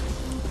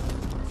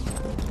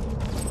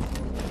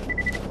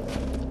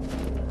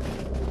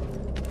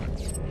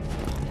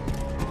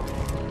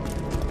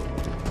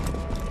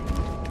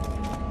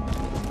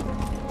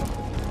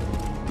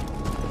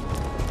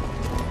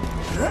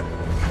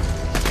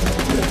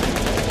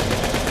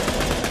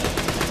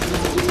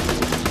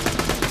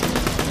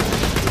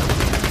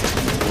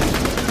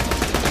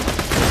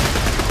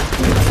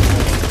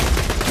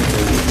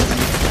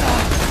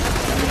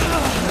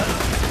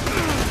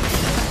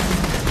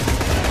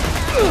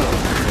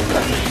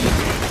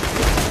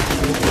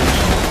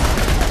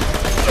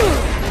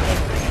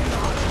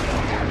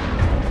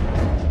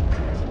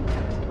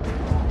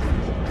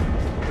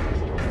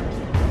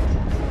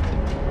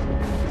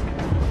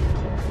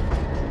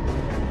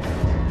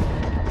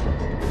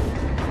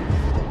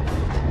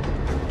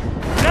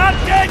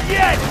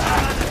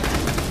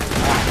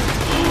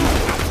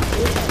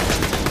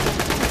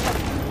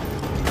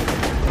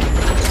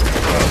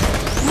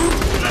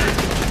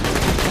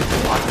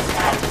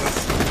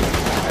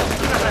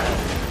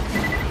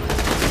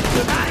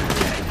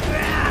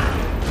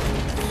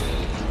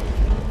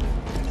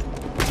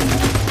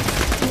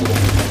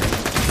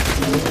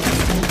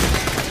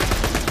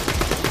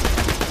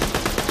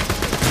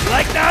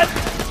 Like that?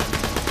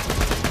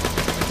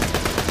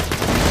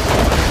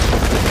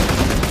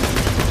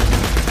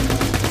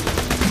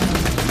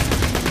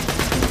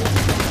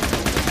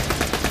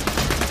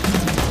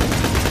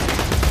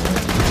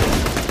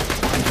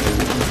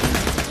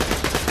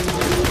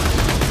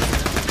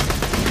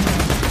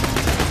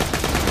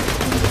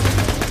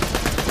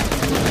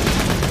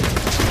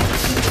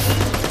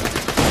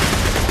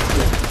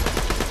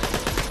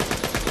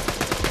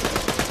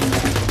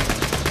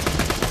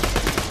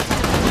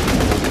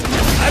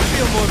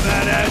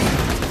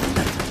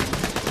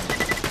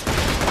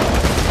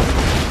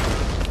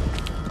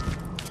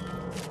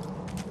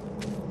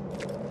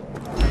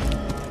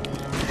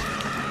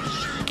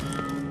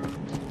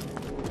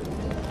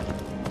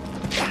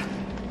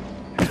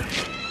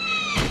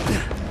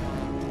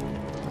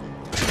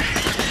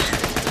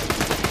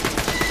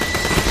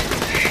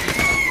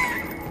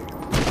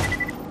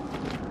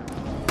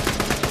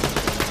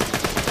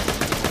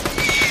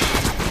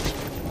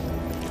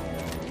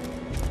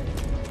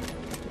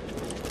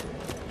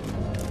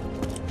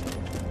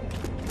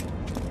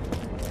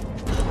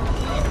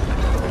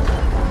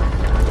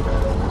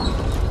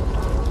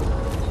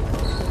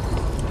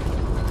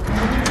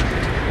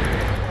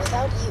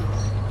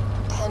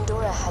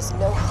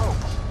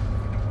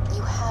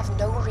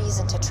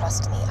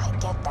 I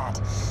get that.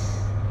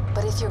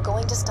 But if you're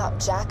going to stop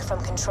Jack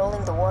from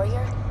controlling the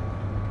warrior,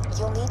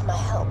 you'll need my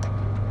help.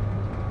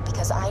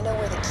 Because I know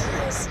where the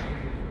key is.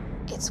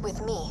 It's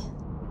with me.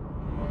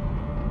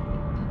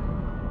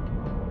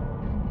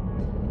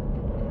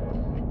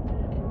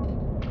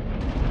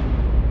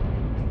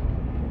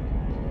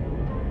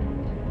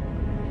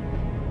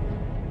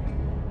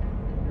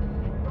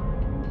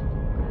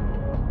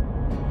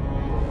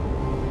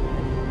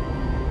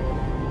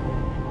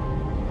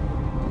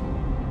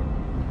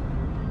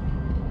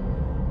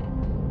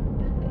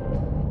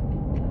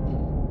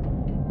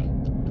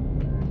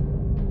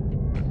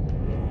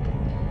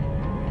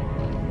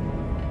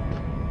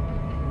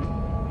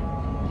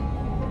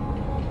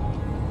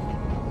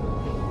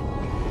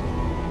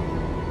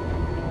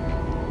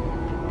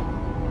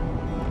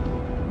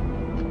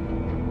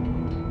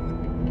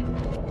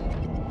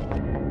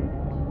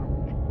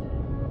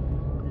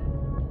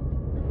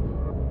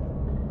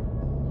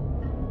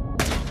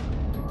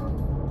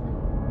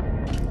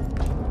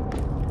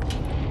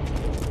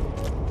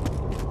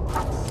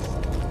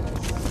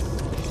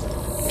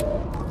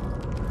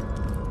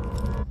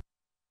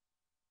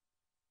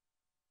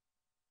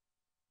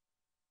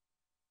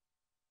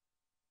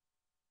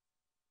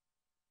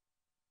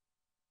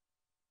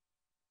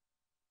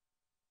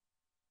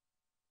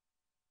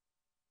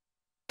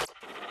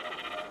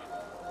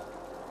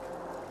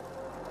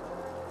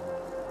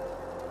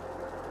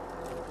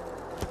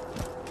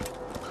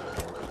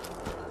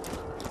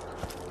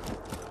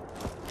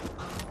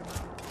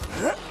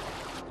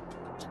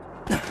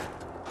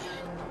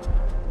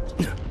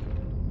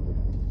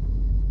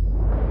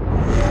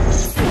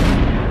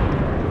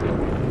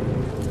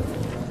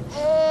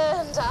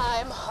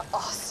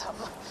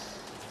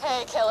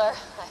 Killer.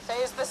 I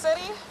phased the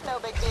city, no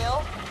big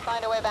deal.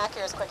 Find a way back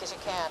here as quick as you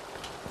can.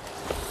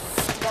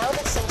 Now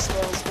that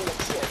Sanctuary's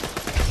reappeared,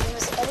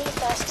 use any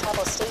fast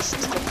travel station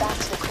to get back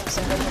to the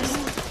Crimson Raiders.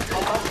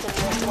 I'll mark the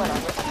nearest one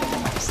on your Epic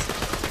device.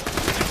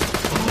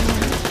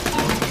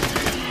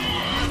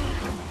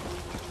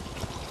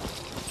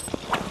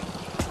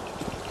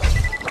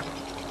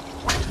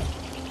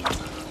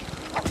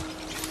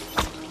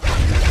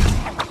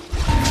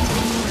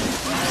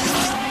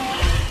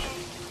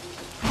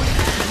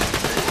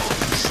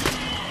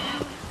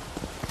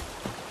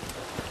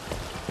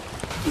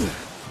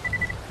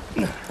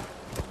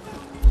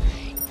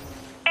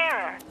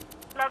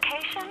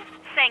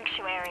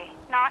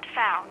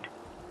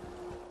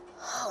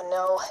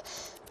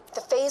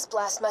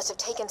 Blast must have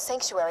taken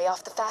Sanctuary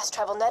off the fast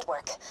travel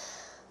network.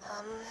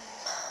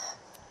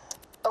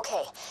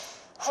 Okay.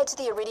 Head to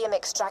the iridium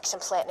extraction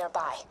plant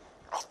nearby.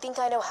 I think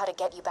I know how to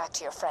get you back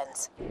to your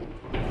friends. You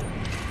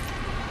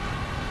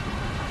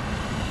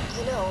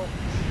know,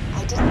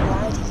 I didn't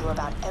lie to you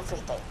about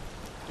everything.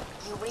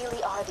 You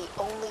really are the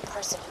only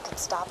person who can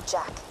stop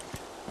Jack.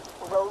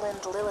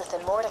 Roland, Lilith,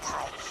 and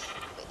Mordecai.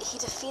 He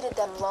defeated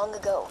them long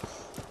ago.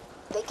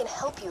 They can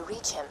help you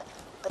reach him,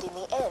 but in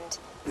the end,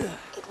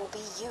 it will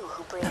be you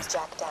who brings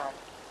Jack down.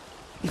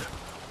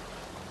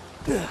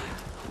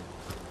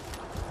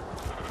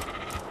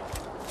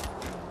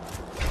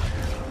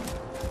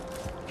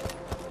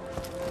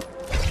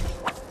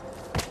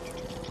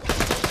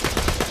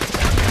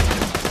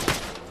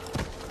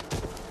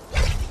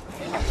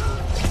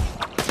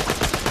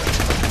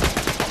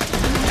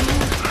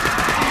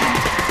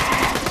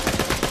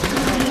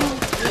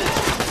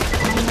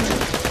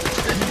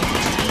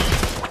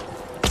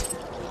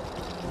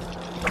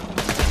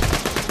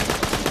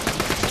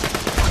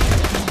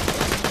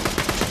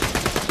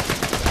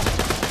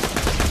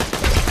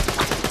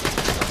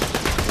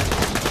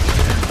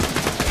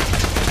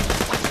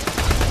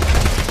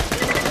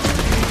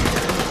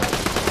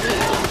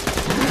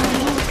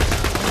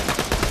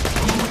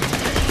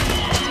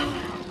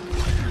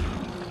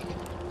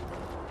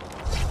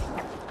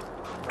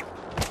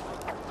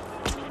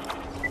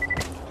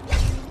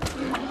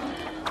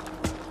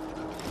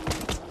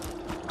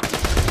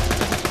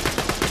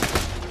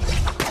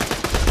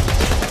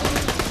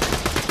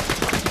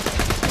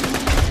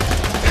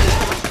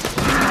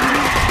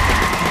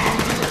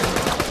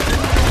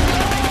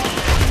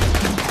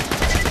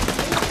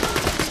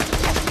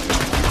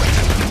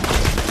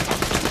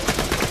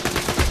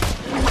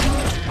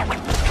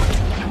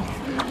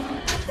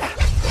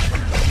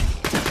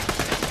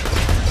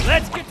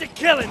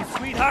 Killing,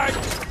 sweetheart!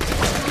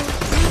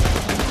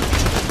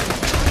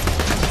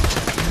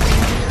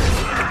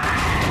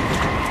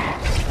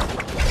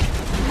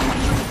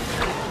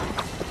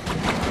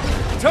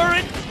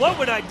 Turret, what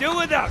would I do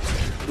without you?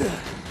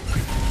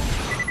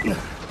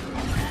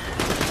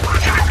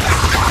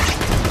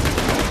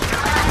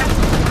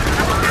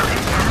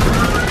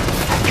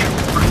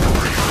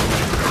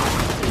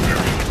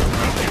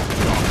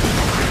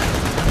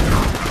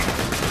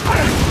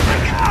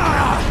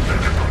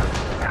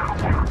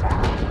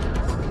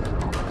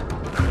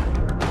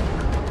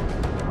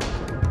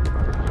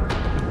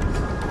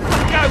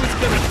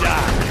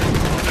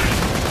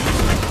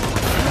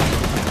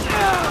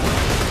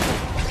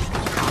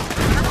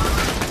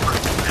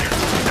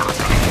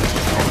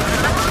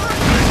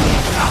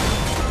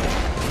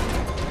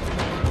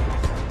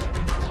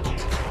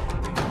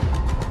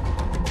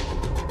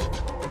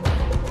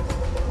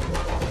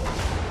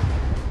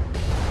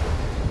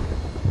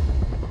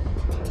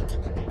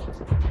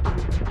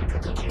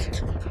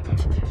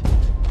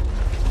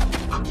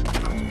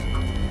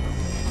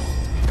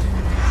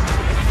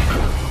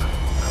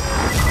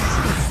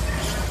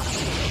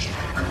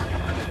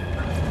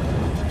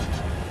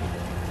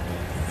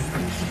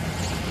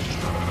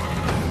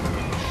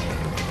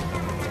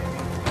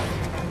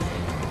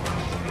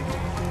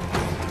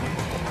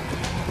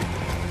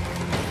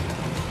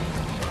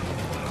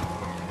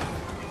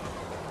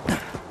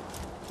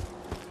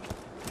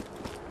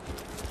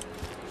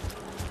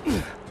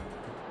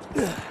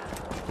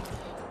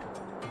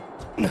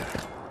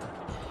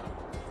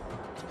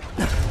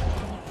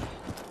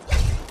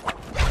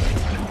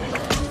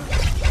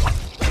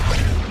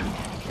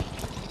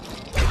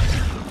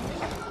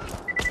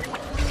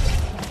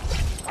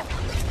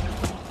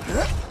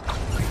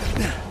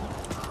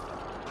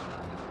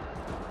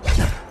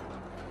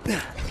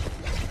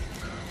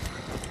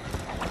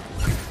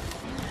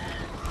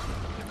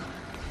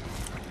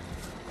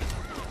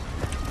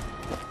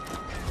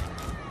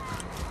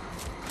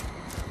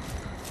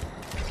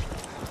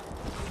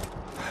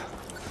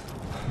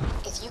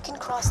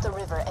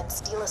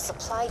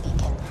 supply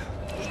beacon,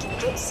 we can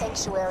get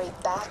Sanctuary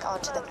back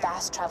onto the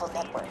fast travel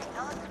network.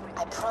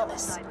 I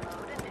promise.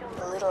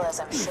 Little as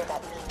I'm sure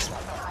that means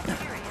right now.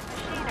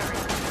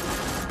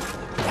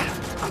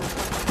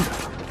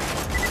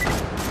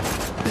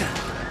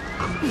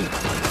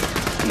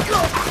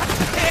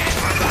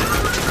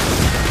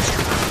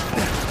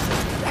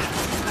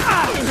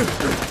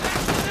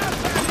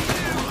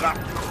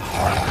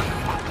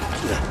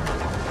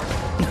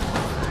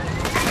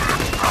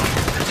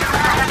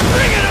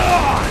 Bring it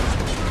on!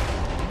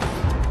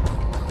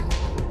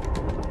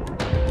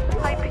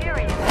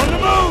 Hyperion On the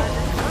move!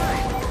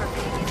 discouraged from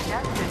being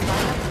ingested by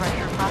the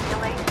pressure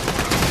population.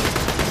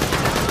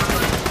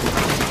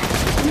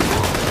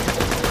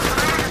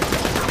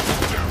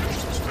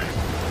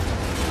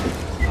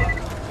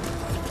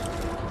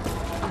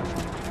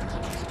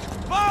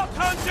 Vault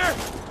Hunter!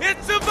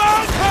 It's a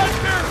Vault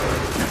Hunter!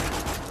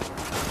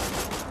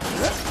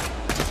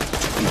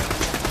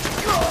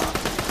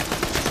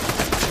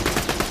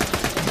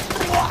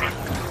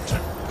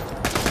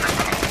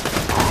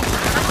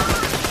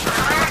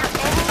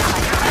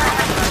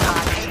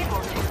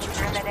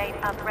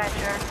 A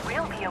pressure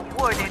will be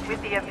awarded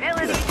with the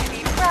ability to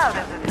be proud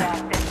of the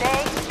fact that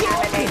they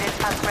terminated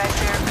a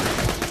pressure.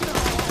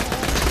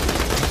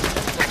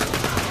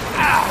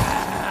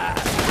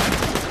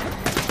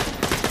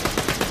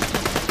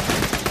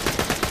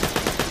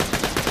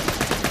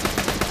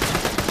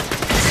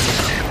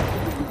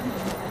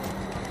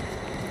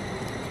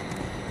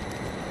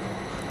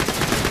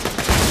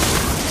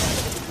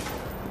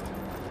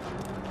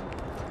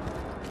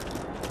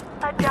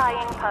 A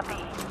dying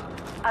puppy.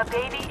 A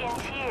baby in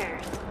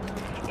tears.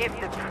 If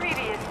the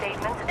previous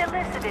statements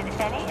elicited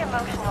any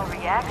emotional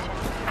reaction,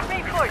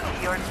 report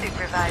to your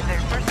supervisor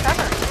for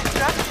summary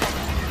instruction.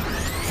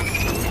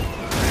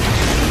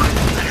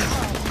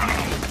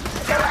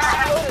 Get a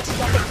loader to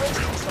get the bridge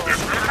controls.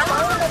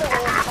 Follow another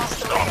way across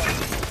the river.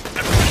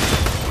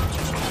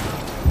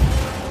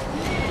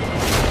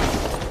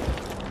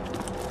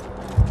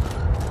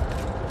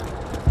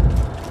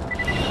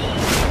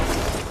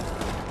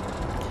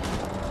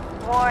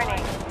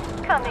 Warning.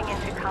 Coming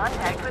into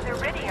contact with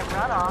iridium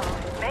runoff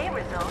may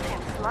result in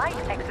slight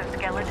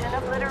exoskeleton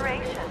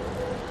obliteration.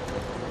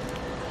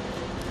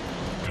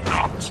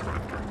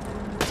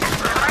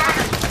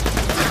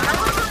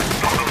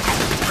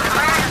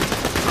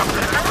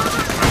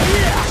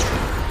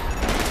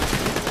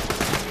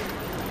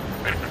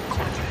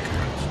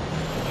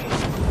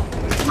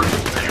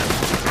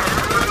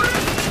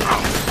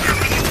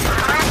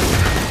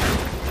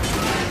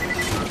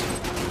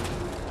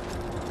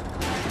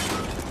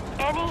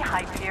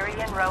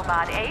 Hyperion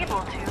robot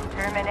able to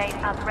terminate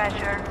a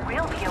pressure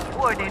will be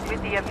awarded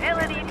with the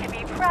ability to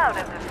be proud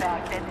of the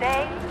fact that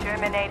they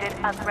terminated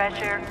a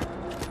pressure.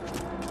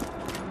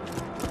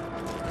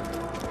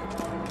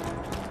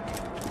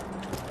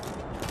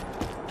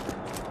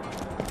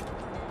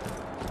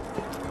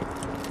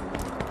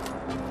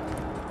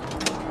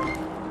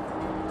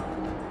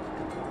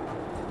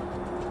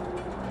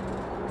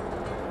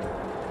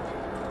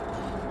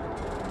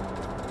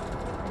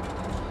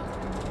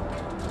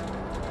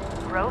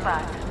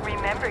 Robots,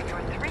 remember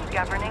your 3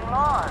 governing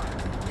laws.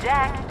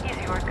 Jack is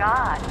your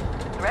god,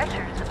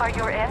 Threshers are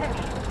your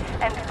enemies,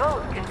 and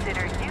both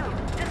consider you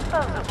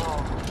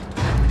disposable.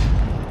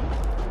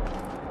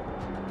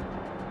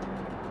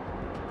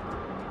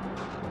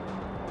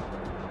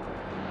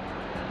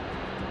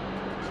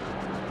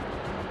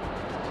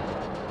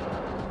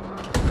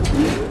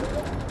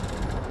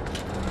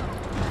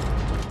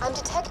 I'm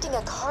detecting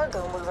a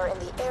cargo mover in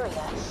the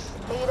area.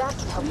 Maybe that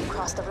can help you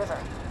cross the river.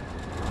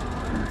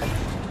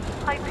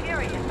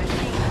 Hyperion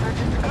machines are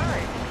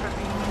discouraged from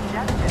being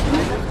ingested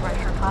by the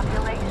pressure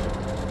population.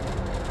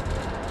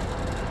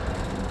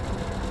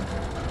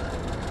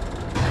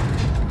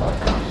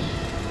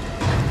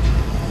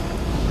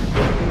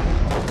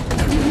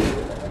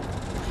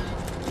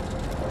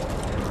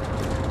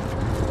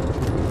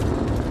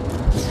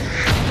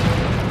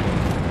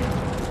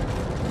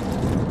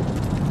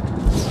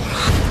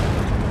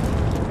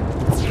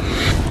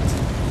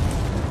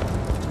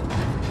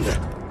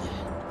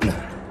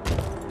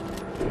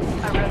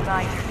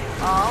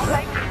 All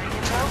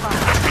Hyperion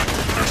robots.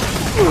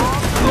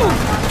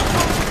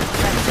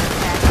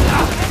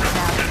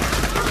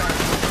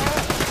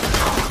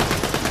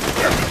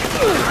 All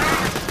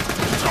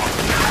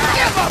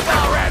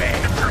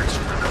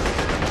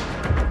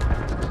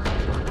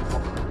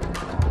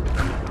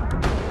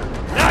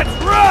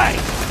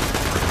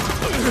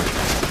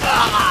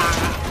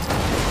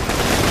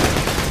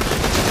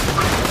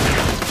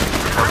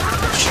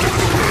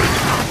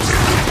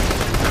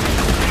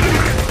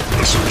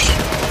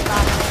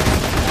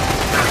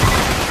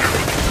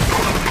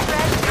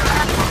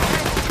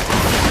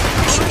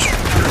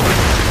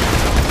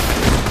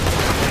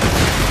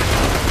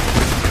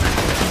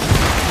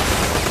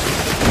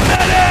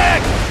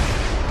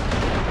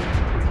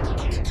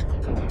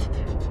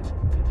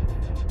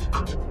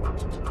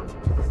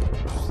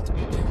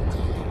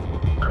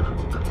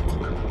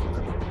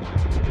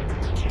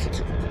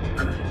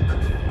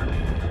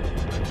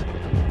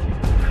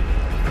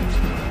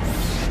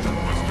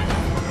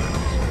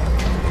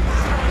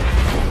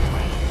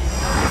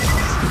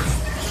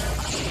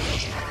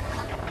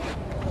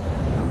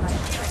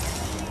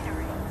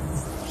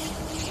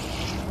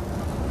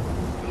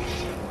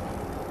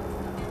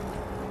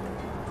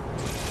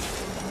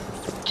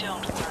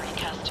Don't worry,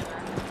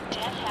 customer.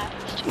 Death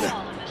happens to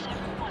all of us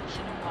every once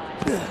in a while.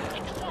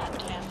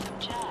 Except Handsome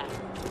Jack.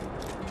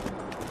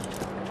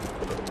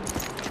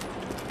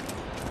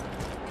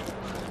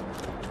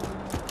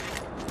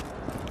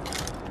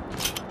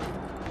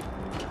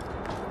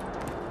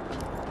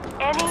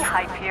 Any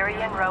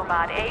Hyperion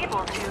robot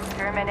able to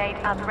terminate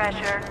a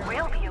thresher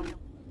will be...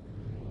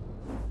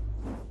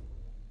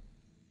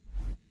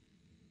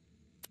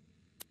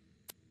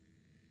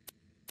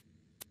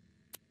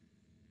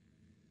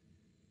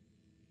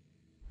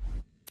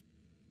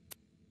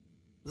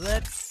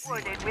 Let's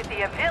rewarded with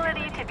the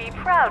ability to be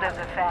proud of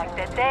the fact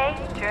that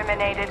they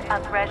terminated a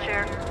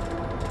thresher.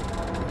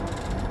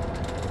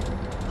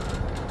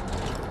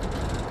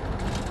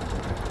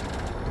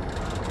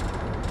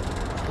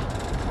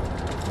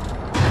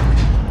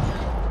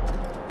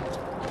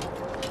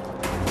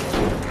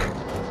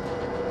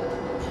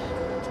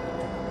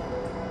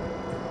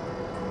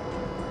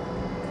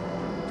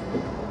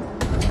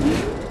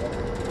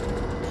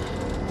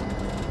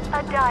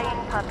 A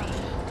dying puppy.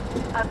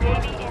 A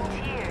baby in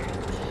tears.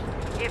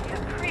 If the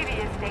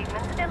previous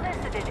statements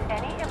elicited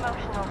any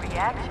emotional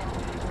reaction,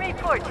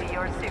 report to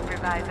your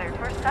supervisor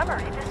for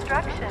summary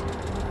destruction.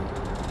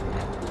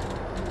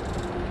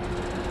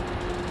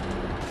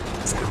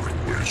 Firing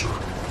laser.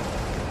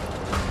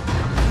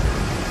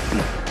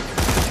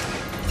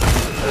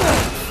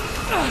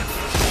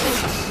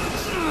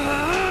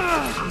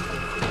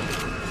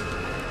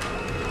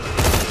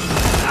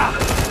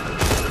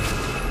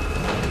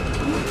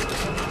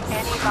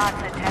 Any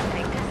bots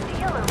attempting to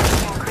steal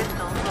Elysian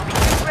crystals will be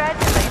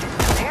congratulated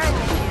for their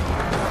initiative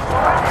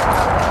more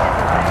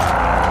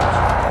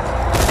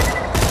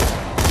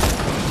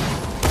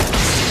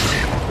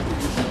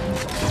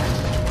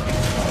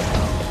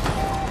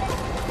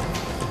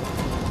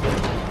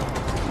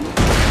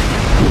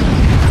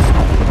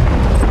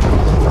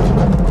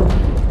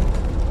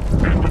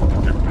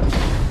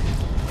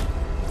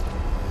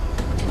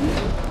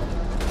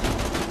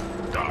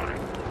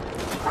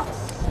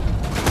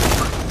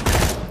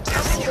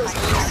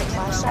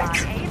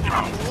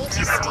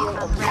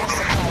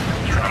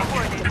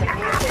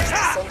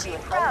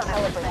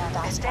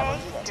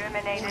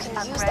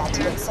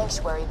than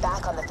sanctuary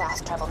back on the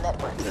fast travel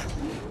network.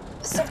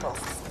 Simple.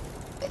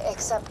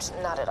 Except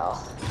not at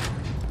all.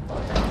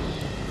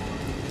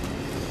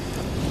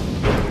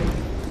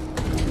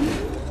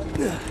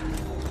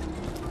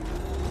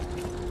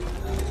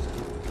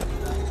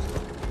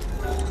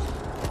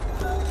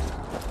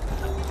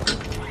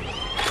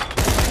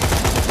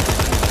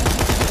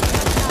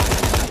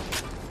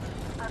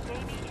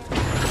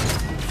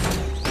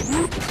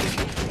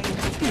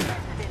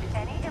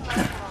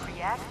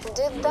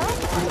 Did that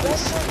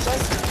thresher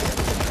just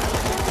leave the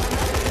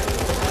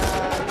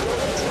you'll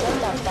need to get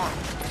that back.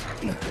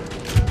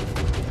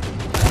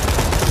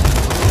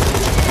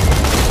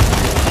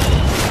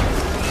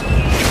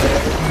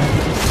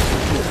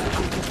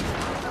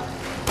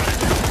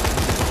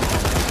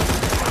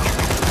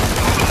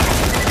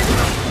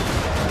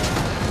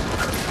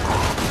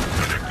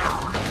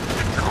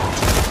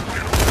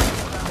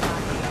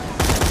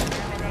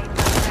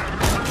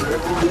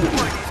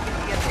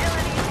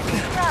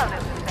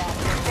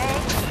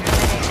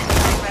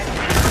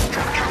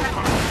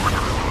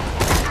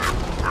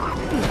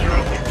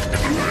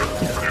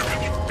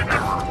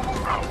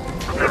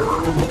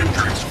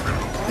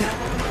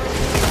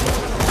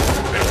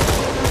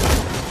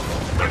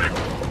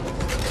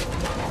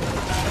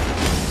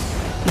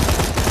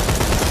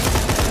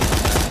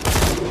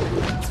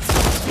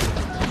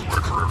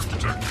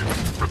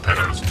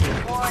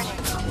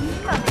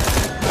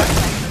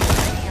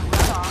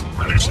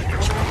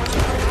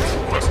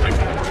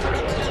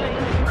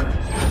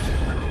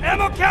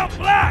 Ammo count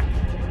black!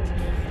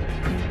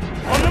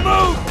 On the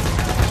move!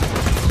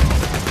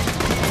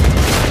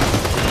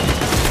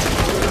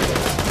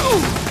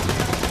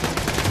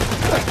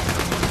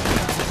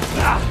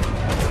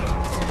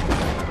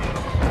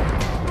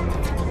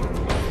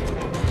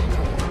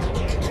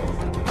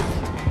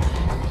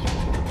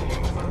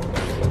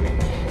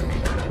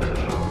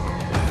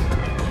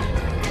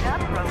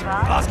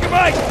 Oscar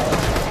Mike!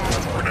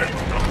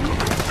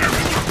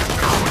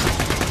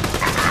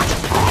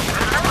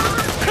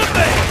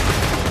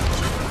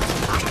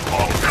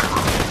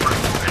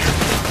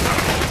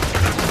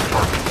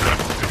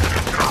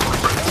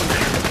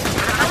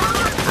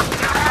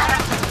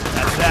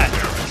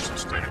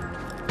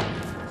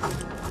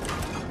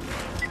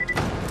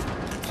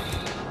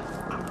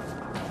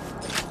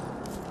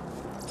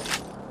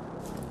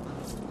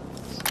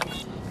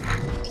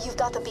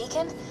 Got the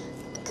beacon?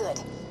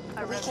 Good.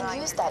 We can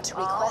use that to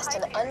request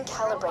an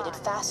uncalibrated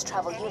fast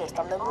travel unit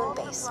from the moon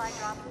base.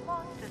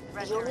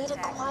 You'll need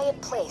a quiet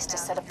place to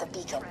set up the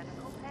beacon.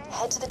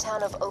 Head to the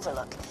town of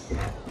Overlook.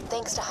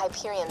 Thanks to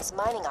Hyperion's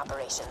mining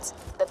operations,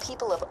 the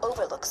people of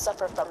Overlook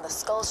suffer from the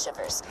skull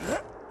shivers.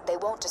 They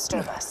won't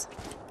disturb us.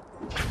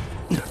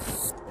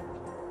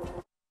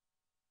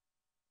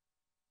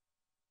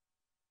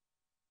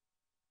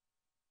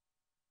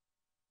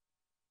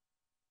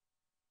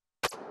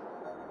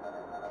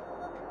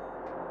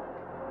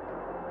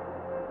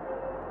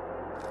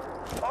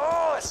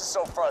 Oh, this is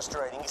so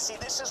frustrating. You see,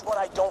 this is what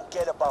I don't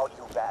get about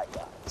you bad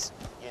guys.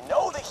 You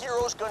know the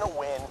hero's gonna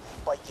win,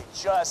 but you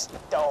just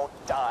don't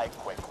die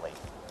quickly.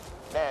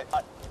 Man,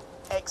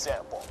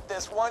 example,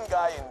 this one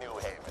guy in New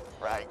Haven,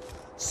 right?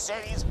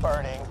 City's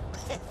burning,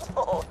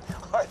 people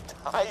are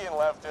dying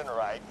left and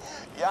right,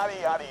 yada,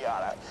 yada,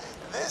 yada.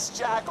 This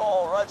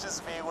jackal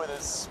rushes me with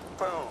a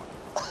spoon.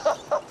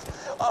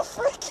 A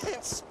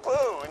freaking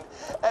spoon,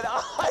 and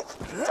I'm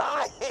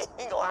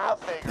dying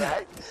laughing,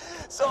 right?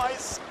 So I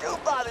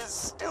scoop out his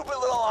stupid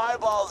little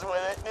eyeballs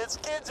with it, and his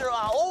kids are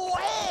all,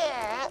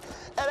 wah!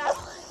 And I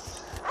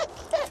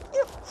can't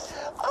even,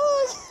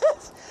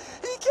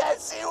 he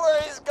can't see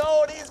where he's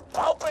going, he's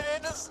bumping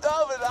into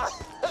stuff, and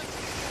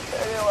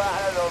anyway,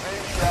 I don't know,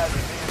 maybe you guys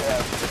need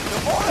him. The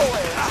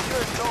Borderlands,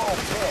 you're a total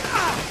bitch.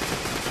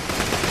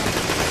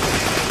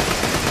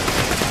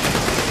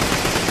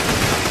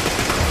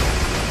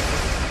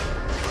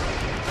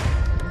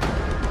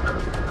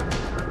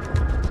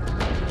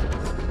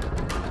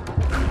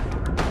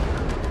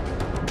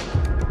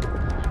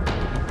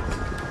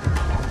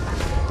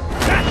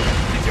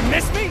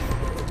 Miss me?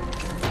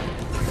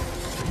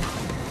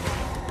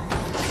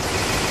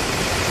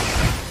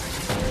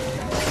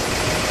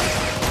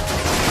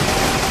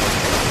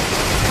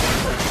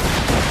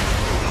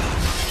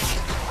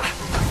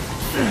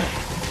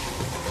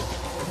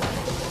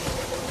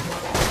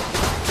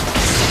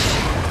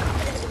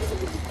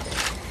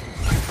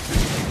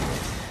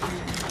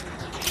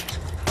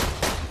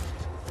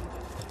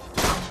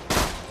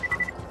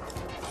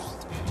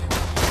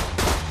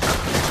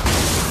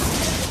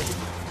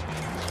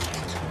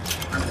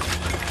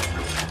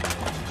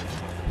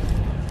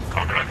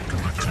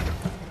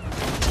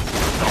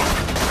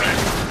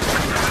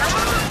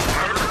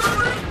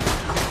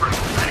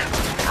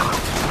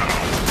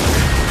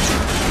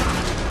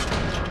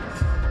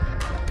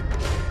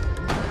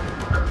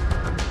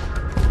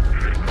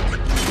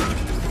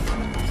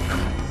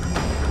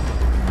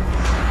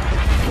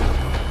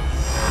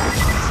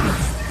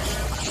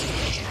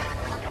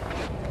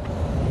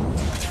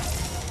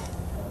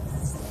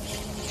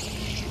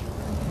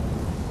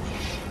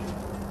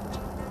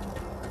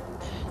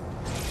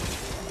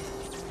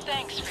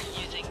 Thanks for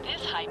using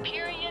this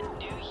Hyperion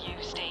New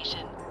U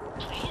station.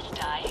 Please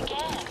die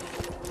again.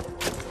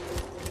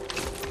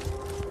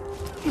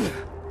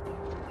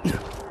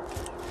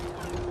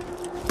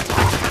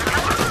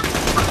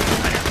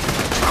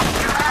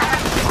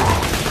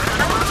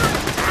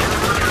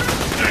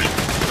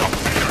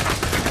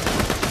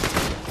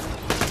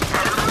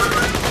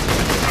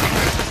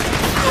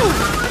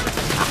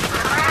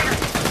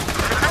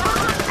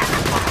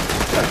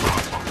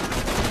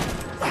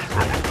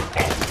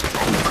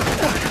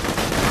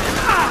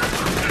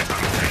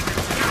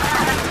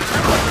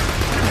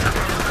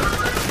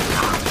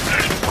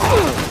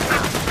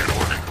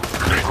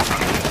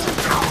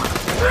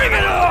 Bring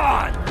it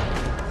on!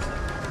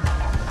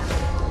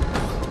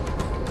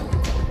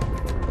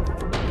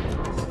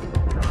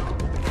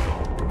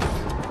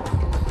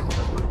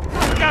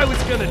 The guy was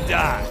gonna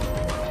die.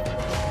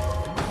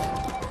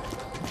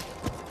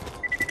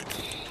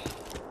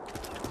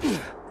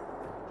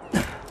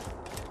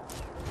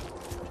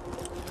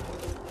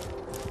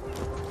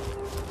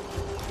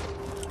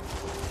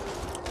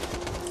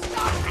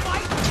 Stop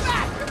fighting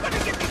back! You're gonna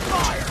get me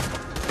fired!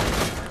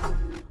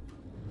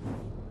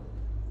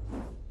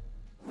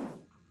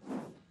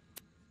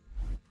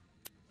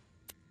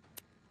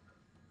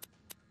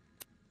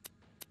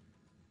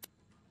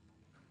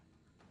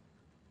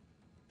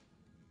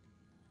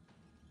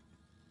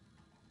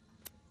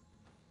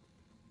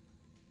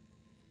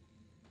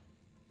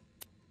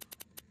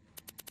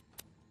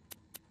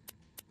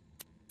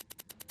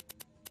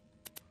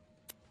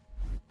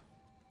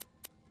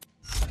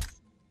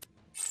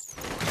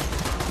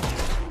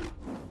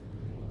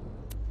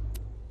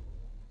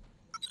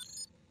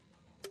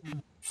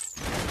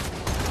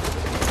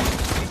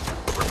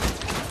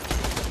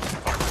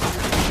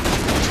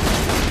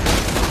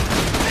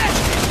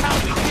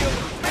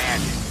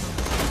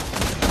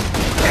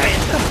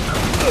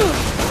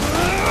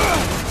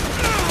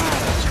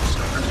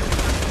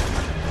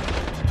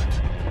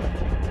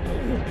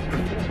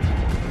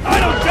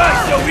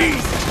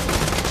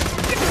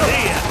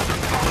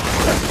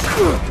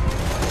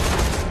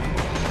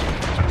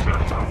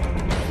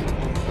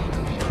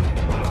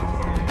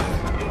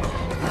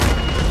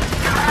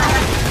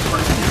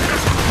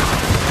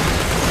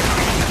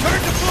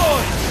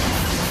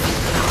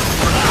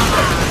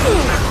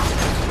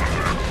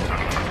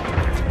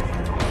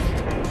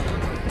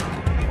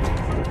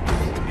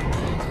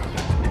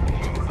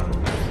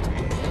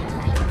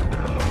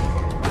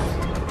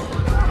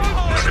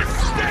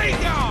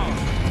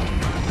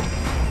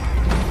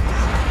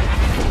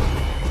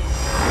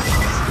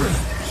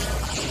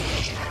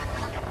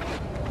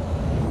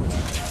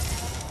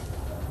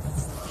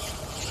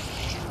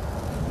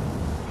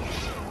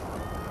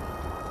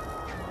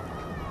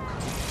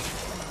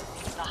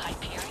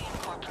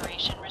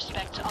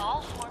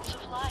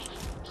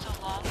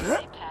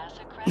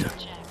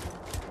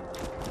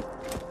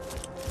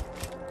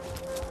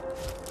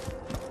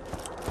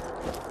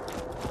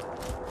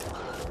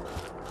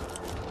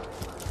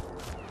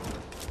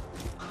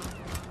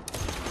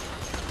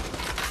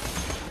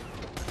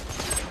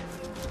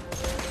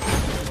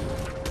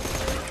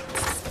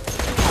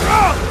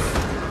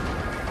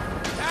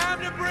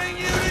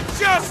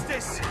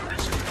 justice!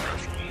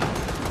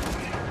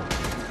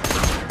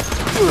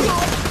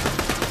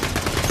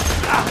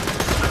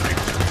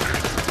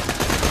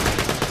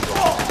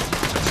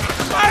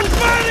 My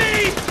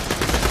buddy!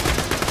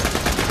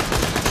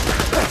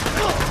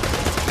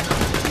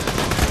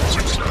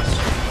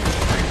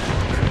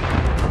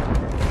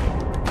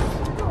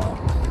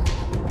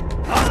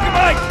 Oscar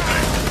Mike!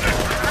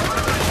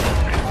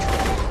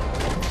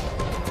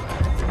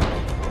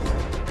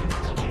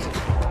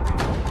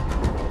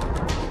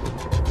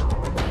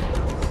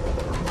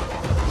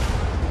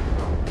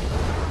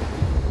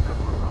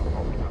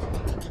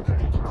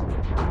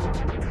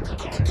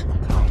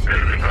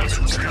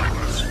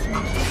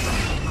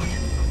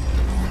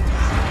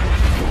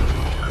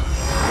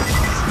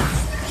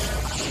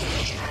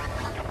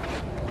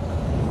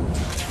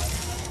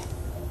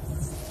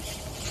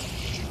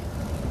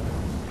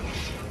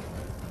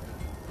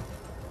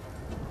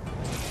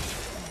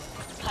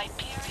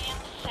 Hyperion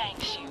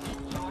thanks you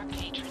for your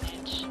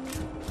patronage.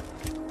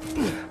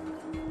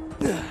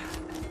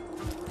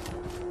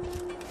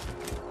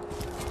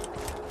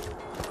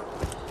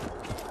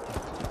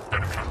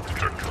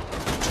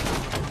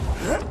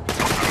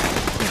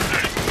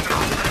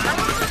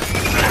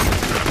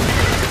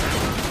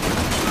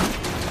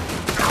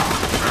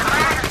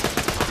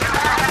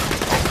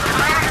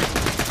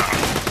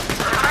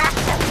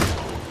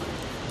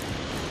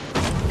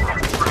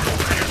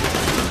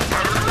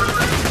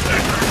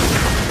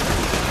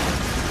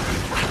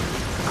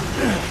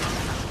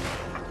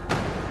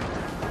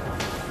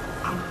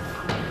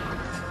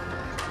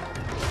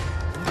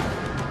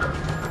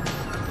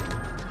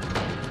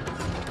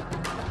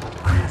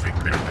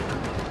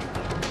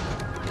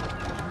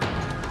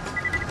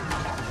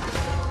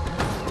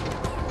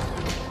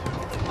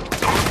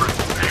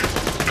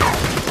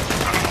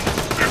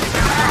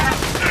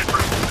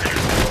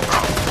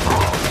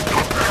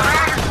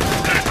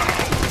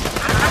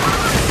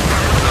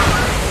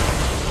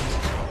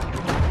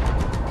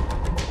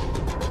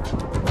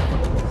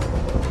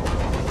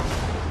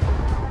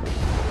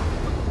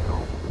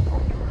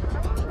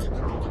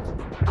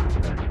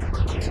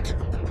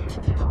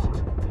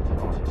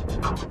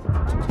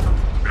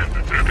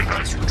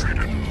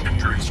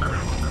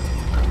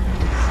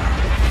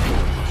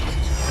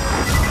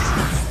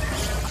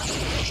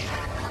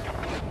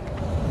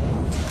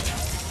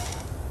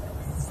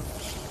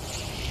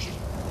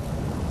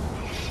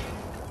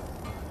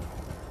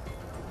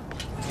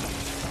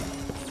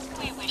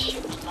 We wish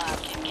you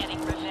luck in getting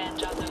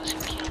revenge on those who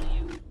kill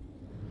you.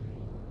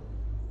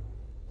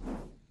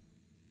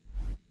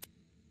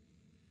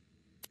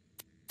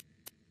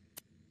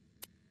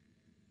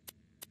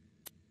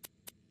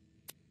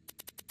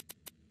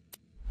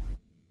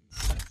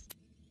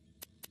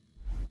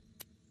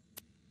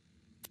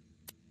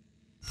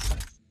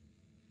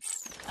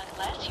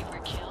 Unless you were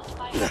killed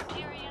by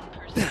Hyperion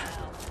personnel.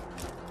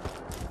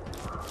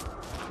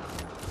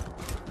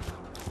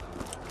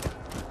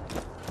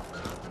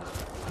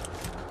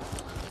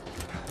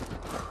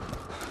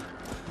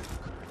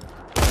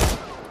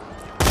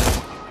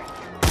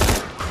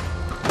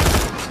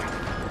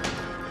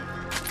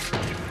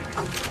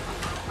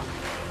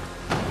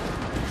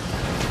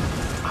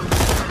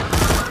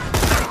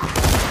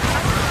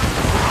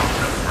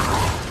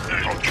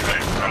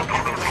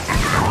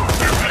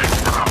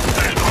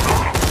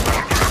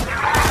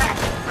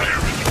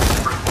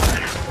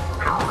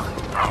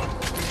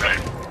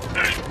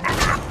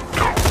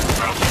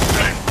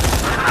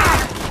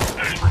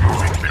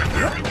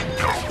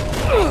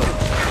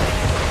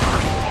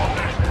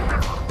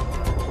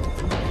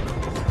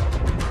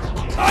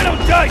 I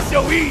don't die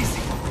so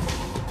easy!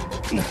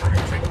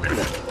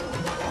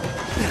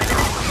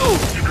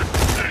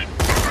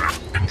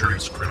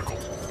 Injuries critical.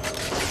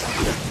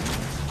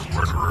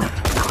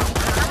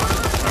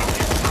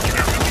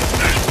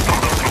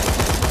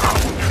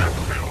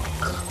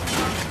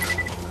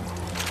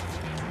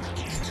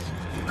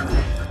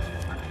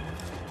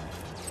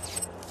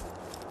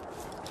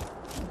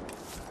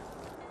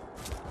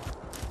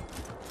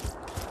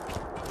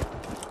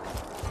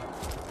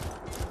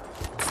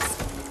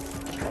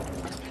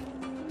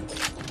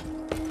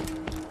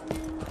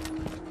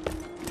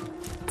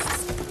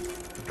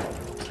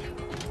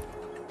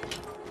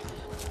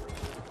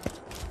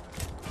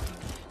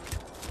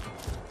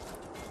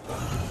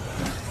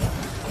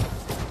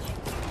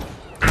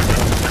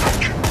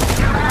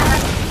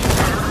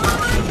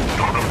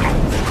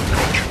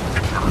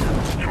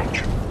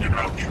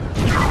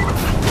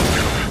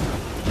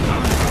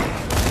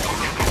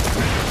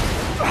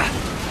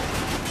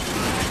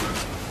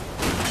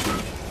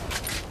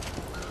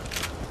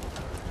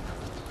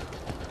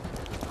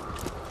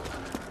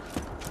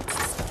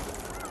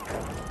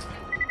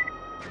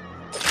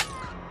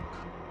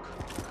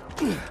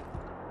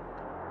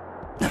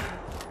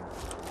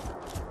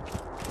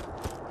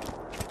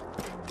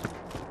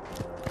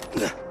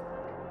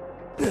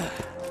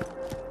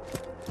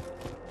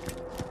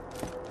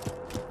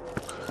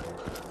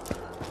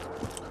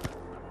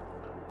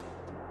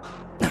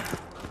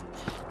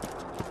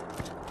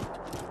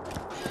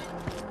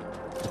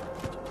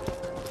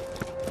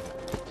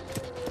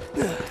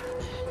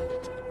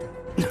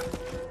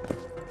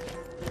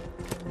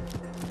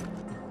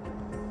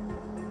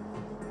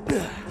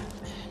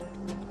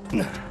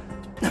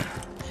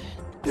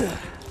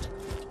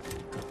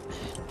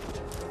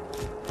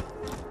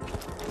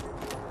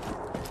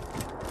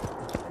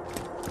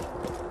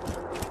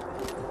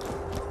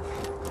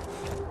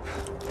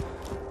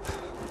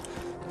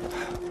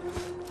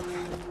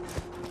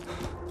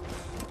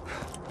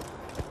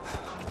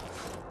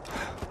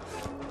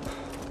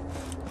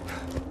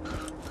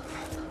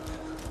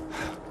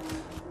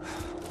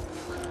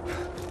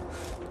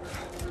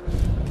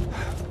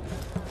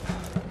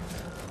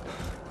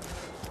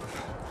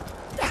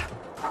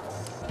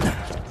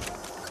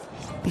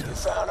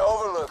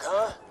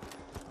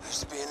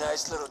 Used to be a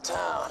nice little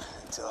town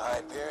until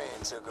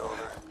Hyperion took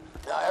over.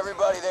 Now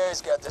everybody there's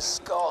got the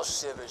skull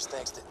shivers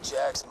thanks to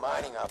Jack's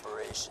mining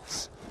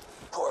operations.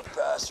 Poor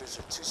bastards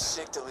are too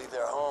sick to leave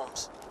their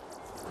homes.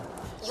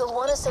 You'll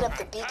want to set up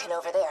the beacon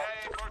over there.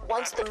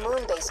 Once the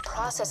moon base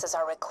processes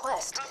our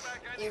request,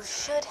 you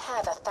should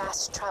have a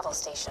fast travel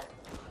station.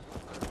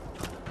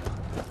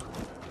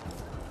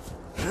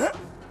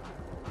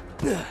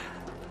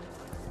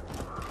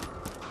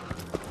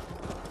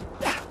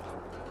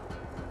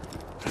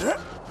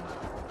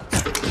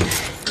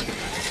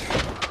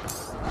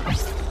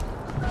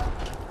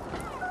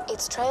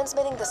 It's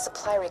transmitting the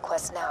supply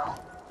request now.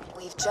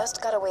 We've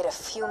just got to wait a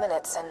few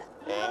minutes and...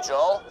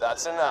 Angel,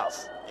 that's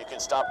enough. You can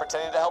stop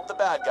pretending to help the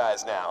bad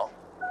guys now.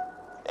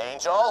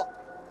 Angel?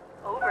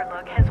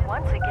 Overlook has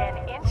once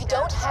again We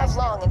don't have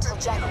long until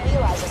Jack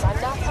realizes I'm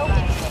not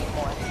helping him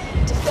anymore.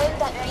 Defend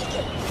that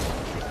beacon.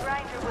 The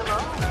grinder will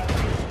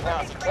only...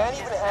 Now, if you can't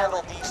even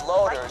handle these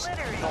loaders,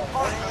 you're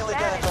really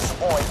gonna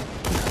disappoint.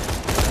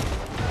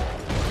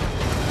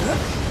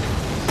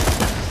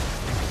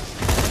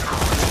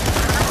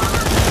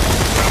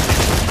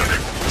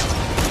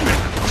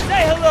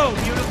 Say hello,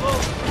 beautiful!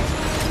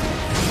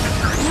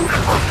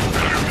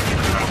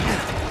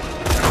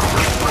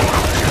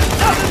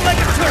 Nothing like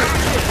a turret!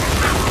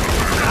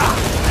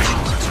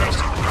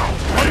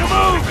 On the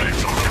move!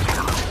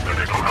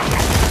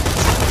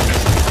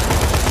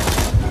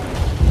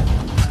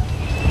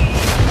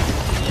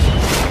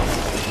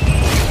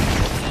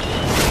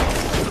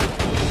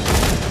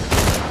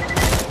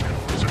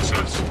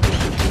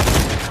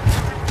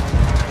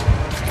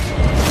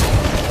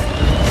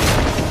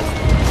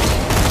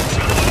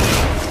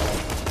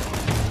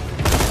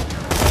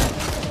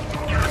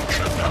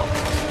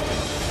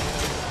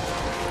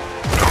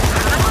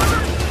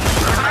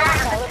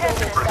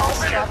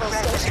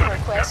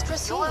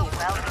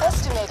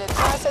 Estimated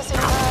processing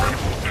time,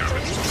 3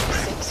 to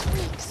 6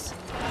 weeks.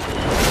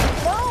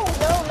 No.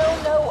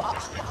 I'll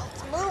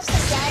move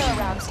some data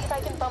around, see if I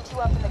can bump you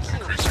up in the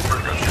queue.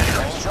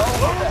 Angel,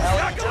 what the hell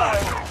are you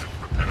doing?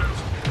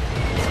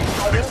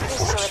 I've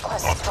increased your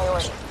request's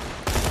priority.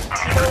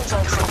 T-Bone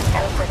Junction can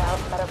live without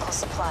medical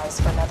supplies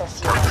for another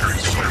few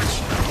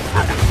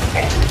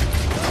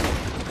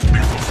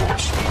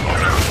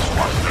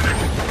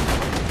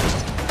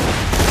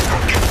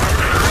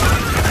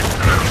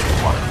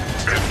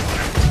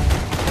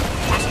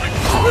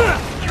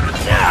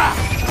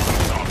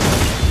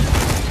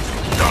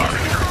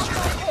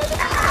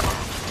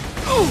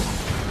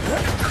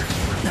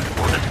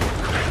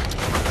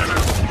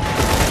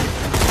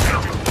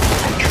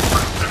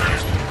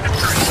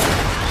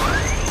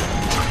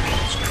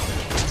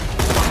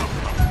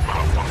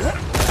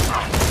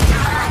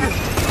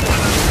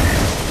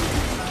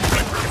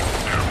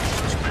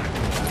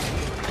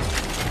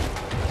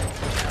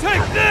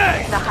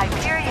The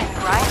Hyperion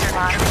grinder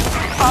line is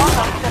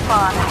almost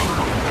upon us.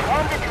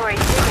 Mandatory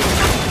digging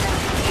season.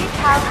 Each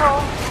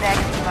household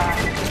next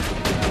month.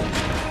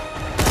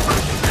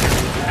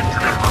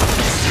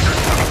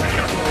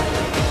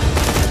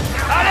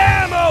 Hot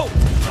ammo!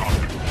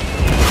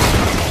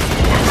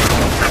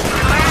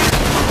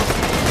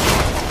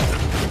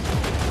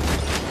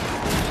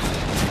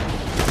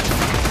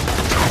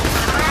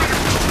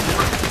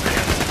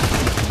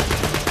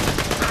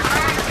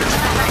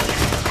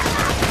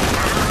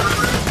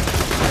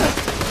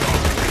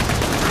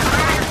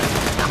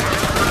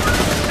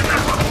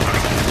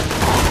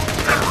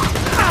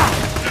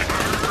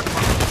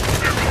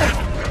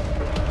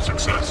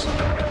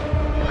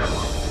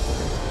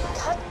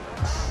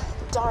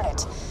 Darn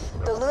it.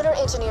 The lunar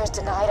engineers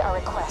denied our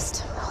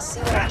request. I'll see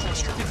what I can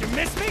do. Did you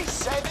miss me?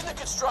 Send in the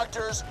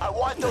constructors. I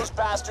want those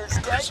bastards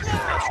dead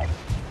now.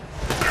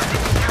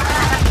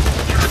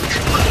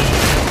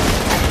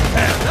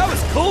 That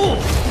was cool!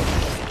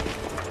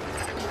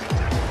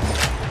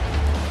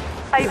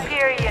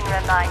 Hyperion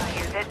reminds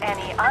you that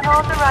any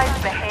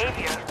unauthorized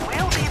behavior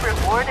will be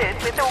rewarded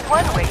with a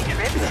one-way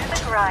trip to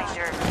the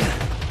grinder.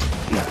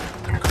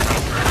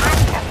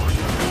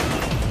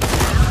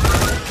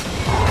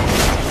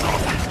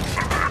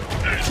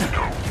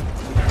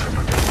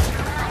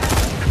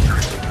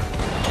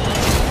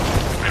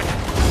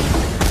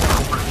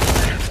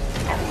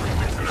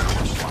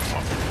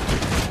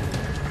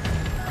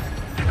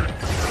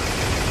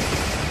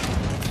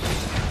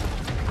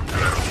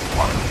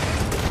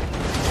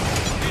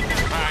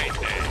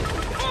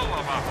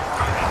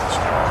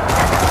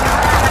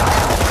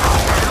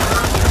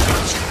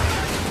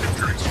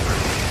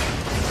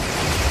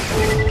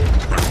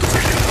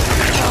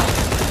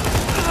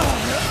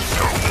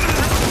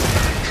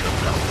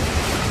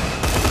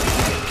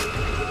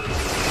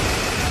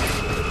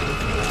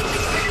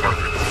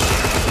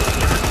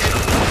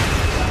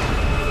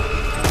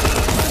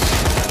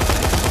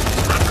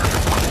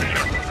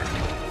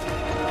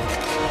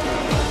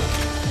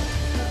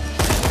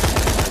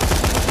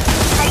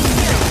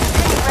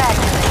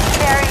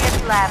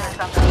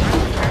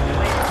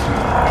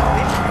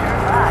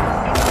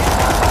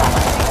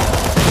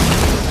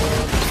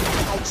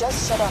 I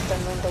just shut off the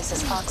moon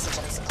base's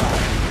oxygen supply.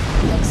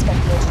 I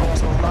expect the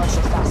engineers will launch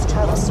a fast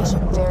travel station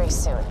very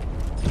soon.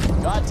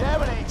 God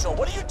damn it, Angel,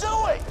 what are you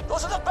doing?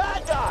 Those are the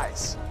bad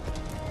guys!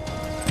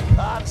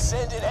 I'm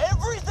sending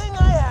everything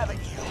I have at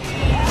you.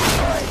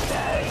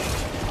 Everything!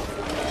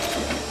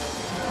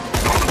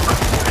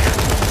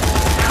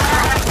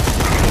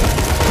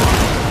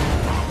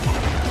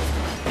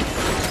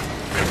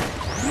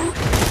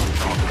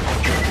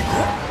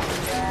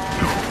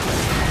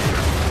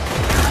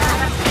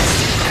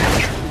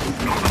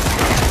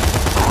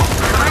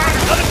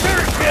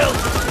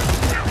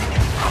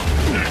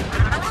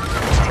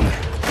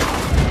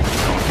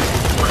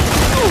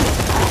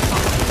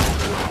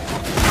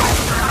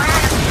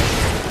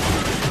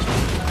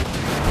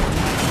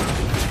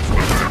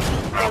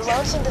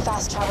 Launching the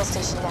fast travel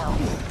station now.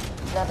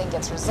 Nothing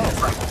gets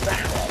results like a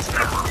deathbed.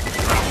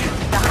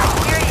 The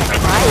Hyperion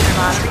Advisor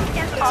lottery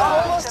is It's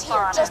almost almost here.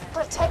 upon us. Just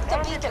protect the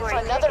beacon for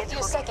another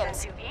few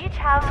seconds. To each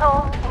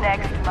household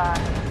next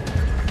month.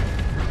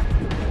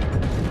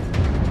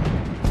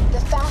 The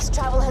fast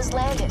travel has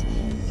landed.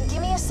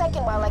 Give me a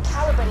second while I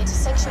calibrate it to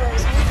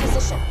Sanctuary's new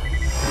position.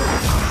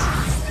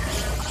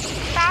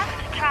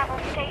 Fast travel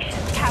station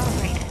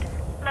calibrated.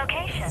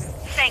 Location,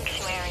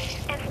 Sanctuary,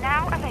 is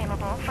now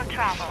available for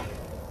travel.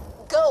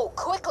 Go,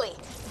 quickly!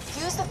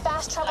 Use the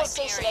fast travel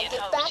station and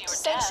get back to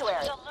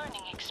Sanctuary.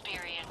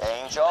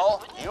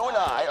 Angel, you and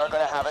I are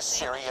gonna have a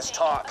serious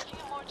talk.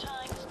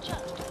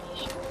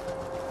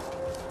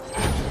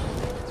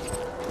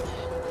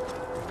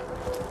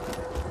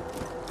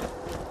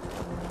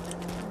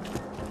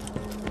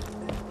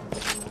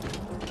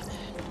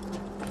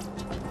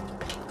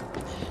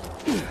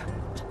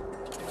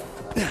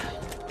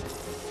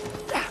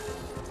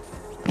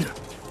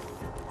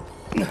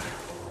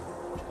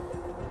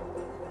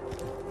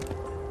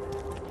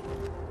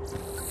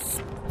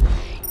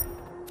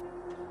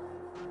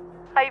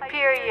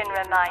 Hyperion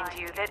reminds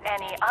you that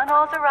any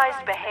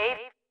unauthorized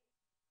behavior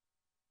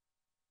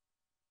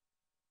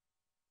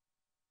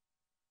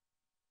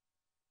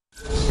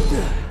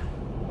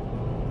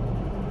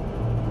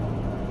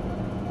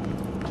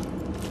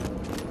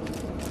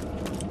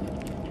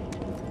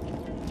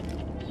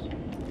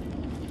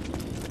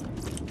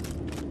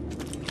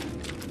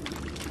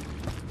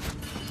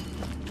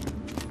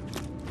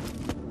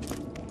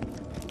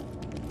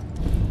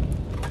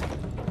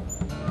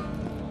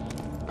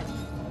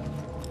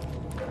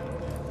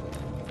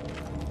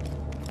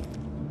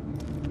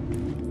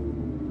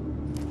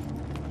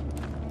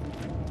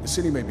The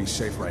city may be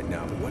safe right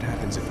now, but what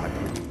happens if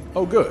Hyperion...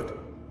 Oh, good.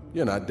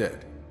 You're not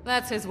dead.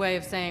 That's his way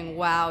of saying,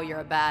 wow, you're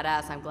a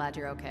badass, I'm glad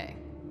you're okay.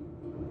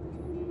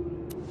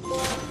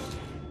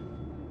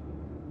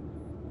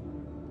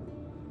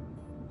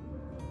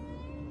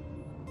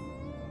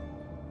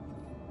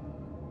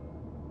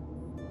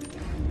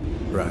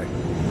 Right.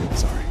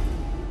 Sorry.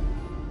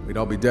 We'd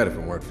all be dead if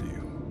it weren't for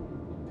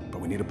you.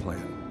 But we need a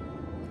plan.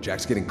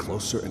 Jack's getting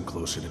closer and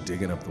closer to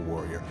digging up the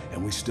warrior,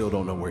 and we still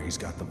don't know where he's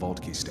got the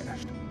vault key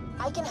stashed.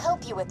 I can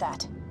help you with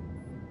that.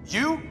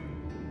 You?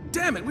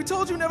 Damn it, we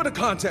told you never to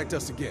contact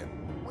us again.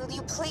 Will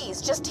you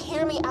please just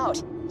hear me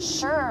out?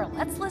 Sure,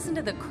 let's listen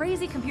to the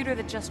crazy computer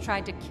that just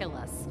tried to kill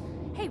us.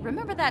 Hey,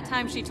 remember that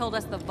time she told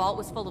us the vault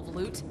was full of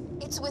loot?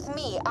 It's with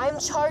me. I'm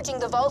charging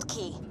the vault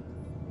key.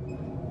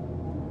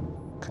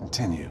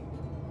 Continue.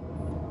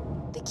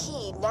 The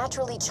key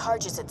naturally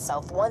charges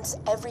itself once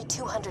every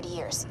 200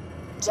 years.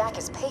 Jack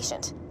is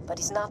patient, but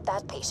he's not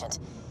that patient.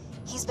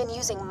 He's been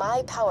using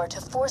my power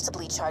to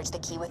forcibly charge the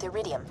key with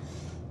iridium.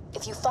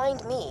 If you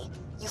find me,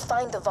 you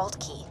find the vault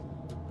key.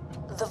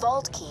 The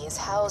vault key is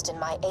housed in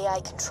my AI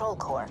control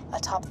core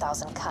atop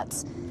Thousand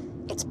Cuts.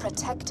 It's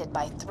protected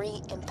by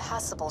 3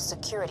 impassable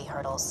security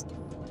hurdles.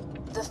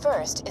 The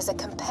first is a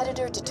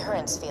competitor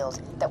deterrence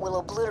field that will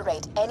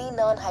obliterate any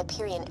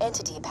non-Hyperion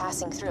entity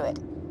passing through it.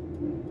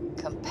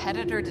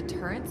 Competitor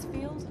deterrence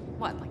field?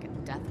 What, like a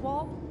death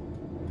wall?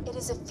 It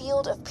is a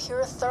field of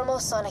pure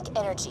thermosonic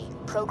energy,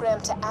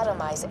 programmed to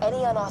atomize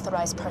any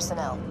unauthorized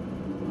personnel.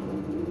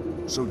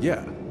 So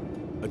yeah,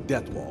 a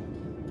death wall.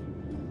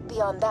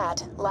 Beyond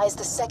that lies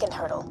the second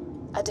hurdle,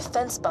 a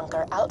defense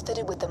bunker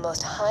outfitted with the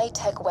most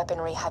high-tech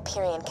weaponry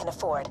Hyperion can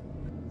afford.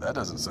 That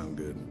doesn't sound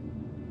good.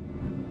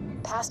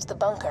 Past the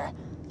bunker,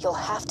 you'll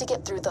have to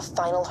get through the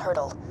final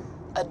hurdle,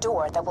 a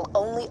door that will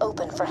only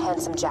open for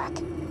Handsome Jack.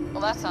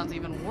 Well, that sounds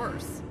even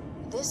worse.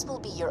 This will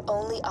be your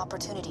only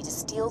opportunity to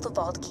steal the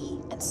vault key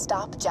and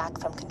stop Jack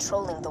from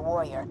controlling the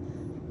warrior.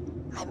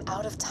 I'm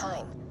out of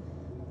time.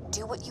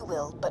 Do what you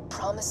will, but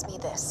promise me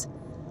this.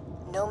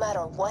 No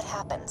matter what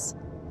happens,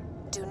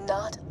 do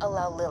not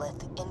allow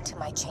Lilith into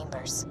my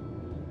chambers.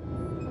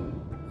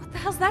 What the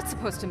hell's that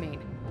supposed to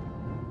mean?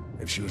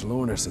 If she was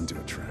luring us into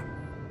a trap,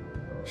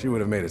 she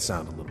would have made it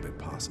sound a little bit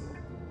possible.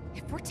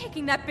 If we're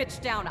taking that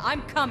bitch down,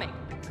 I'm coming,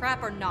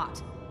 trap or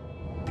not.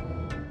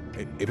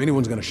 If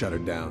anyone's gonna shut her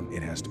down,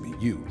 it has to be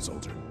you,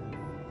 soldier.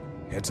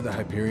 Head to the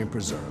Hyperion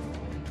Preserve.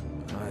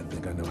 I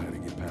think I know how to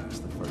get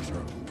past the first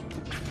hurdle.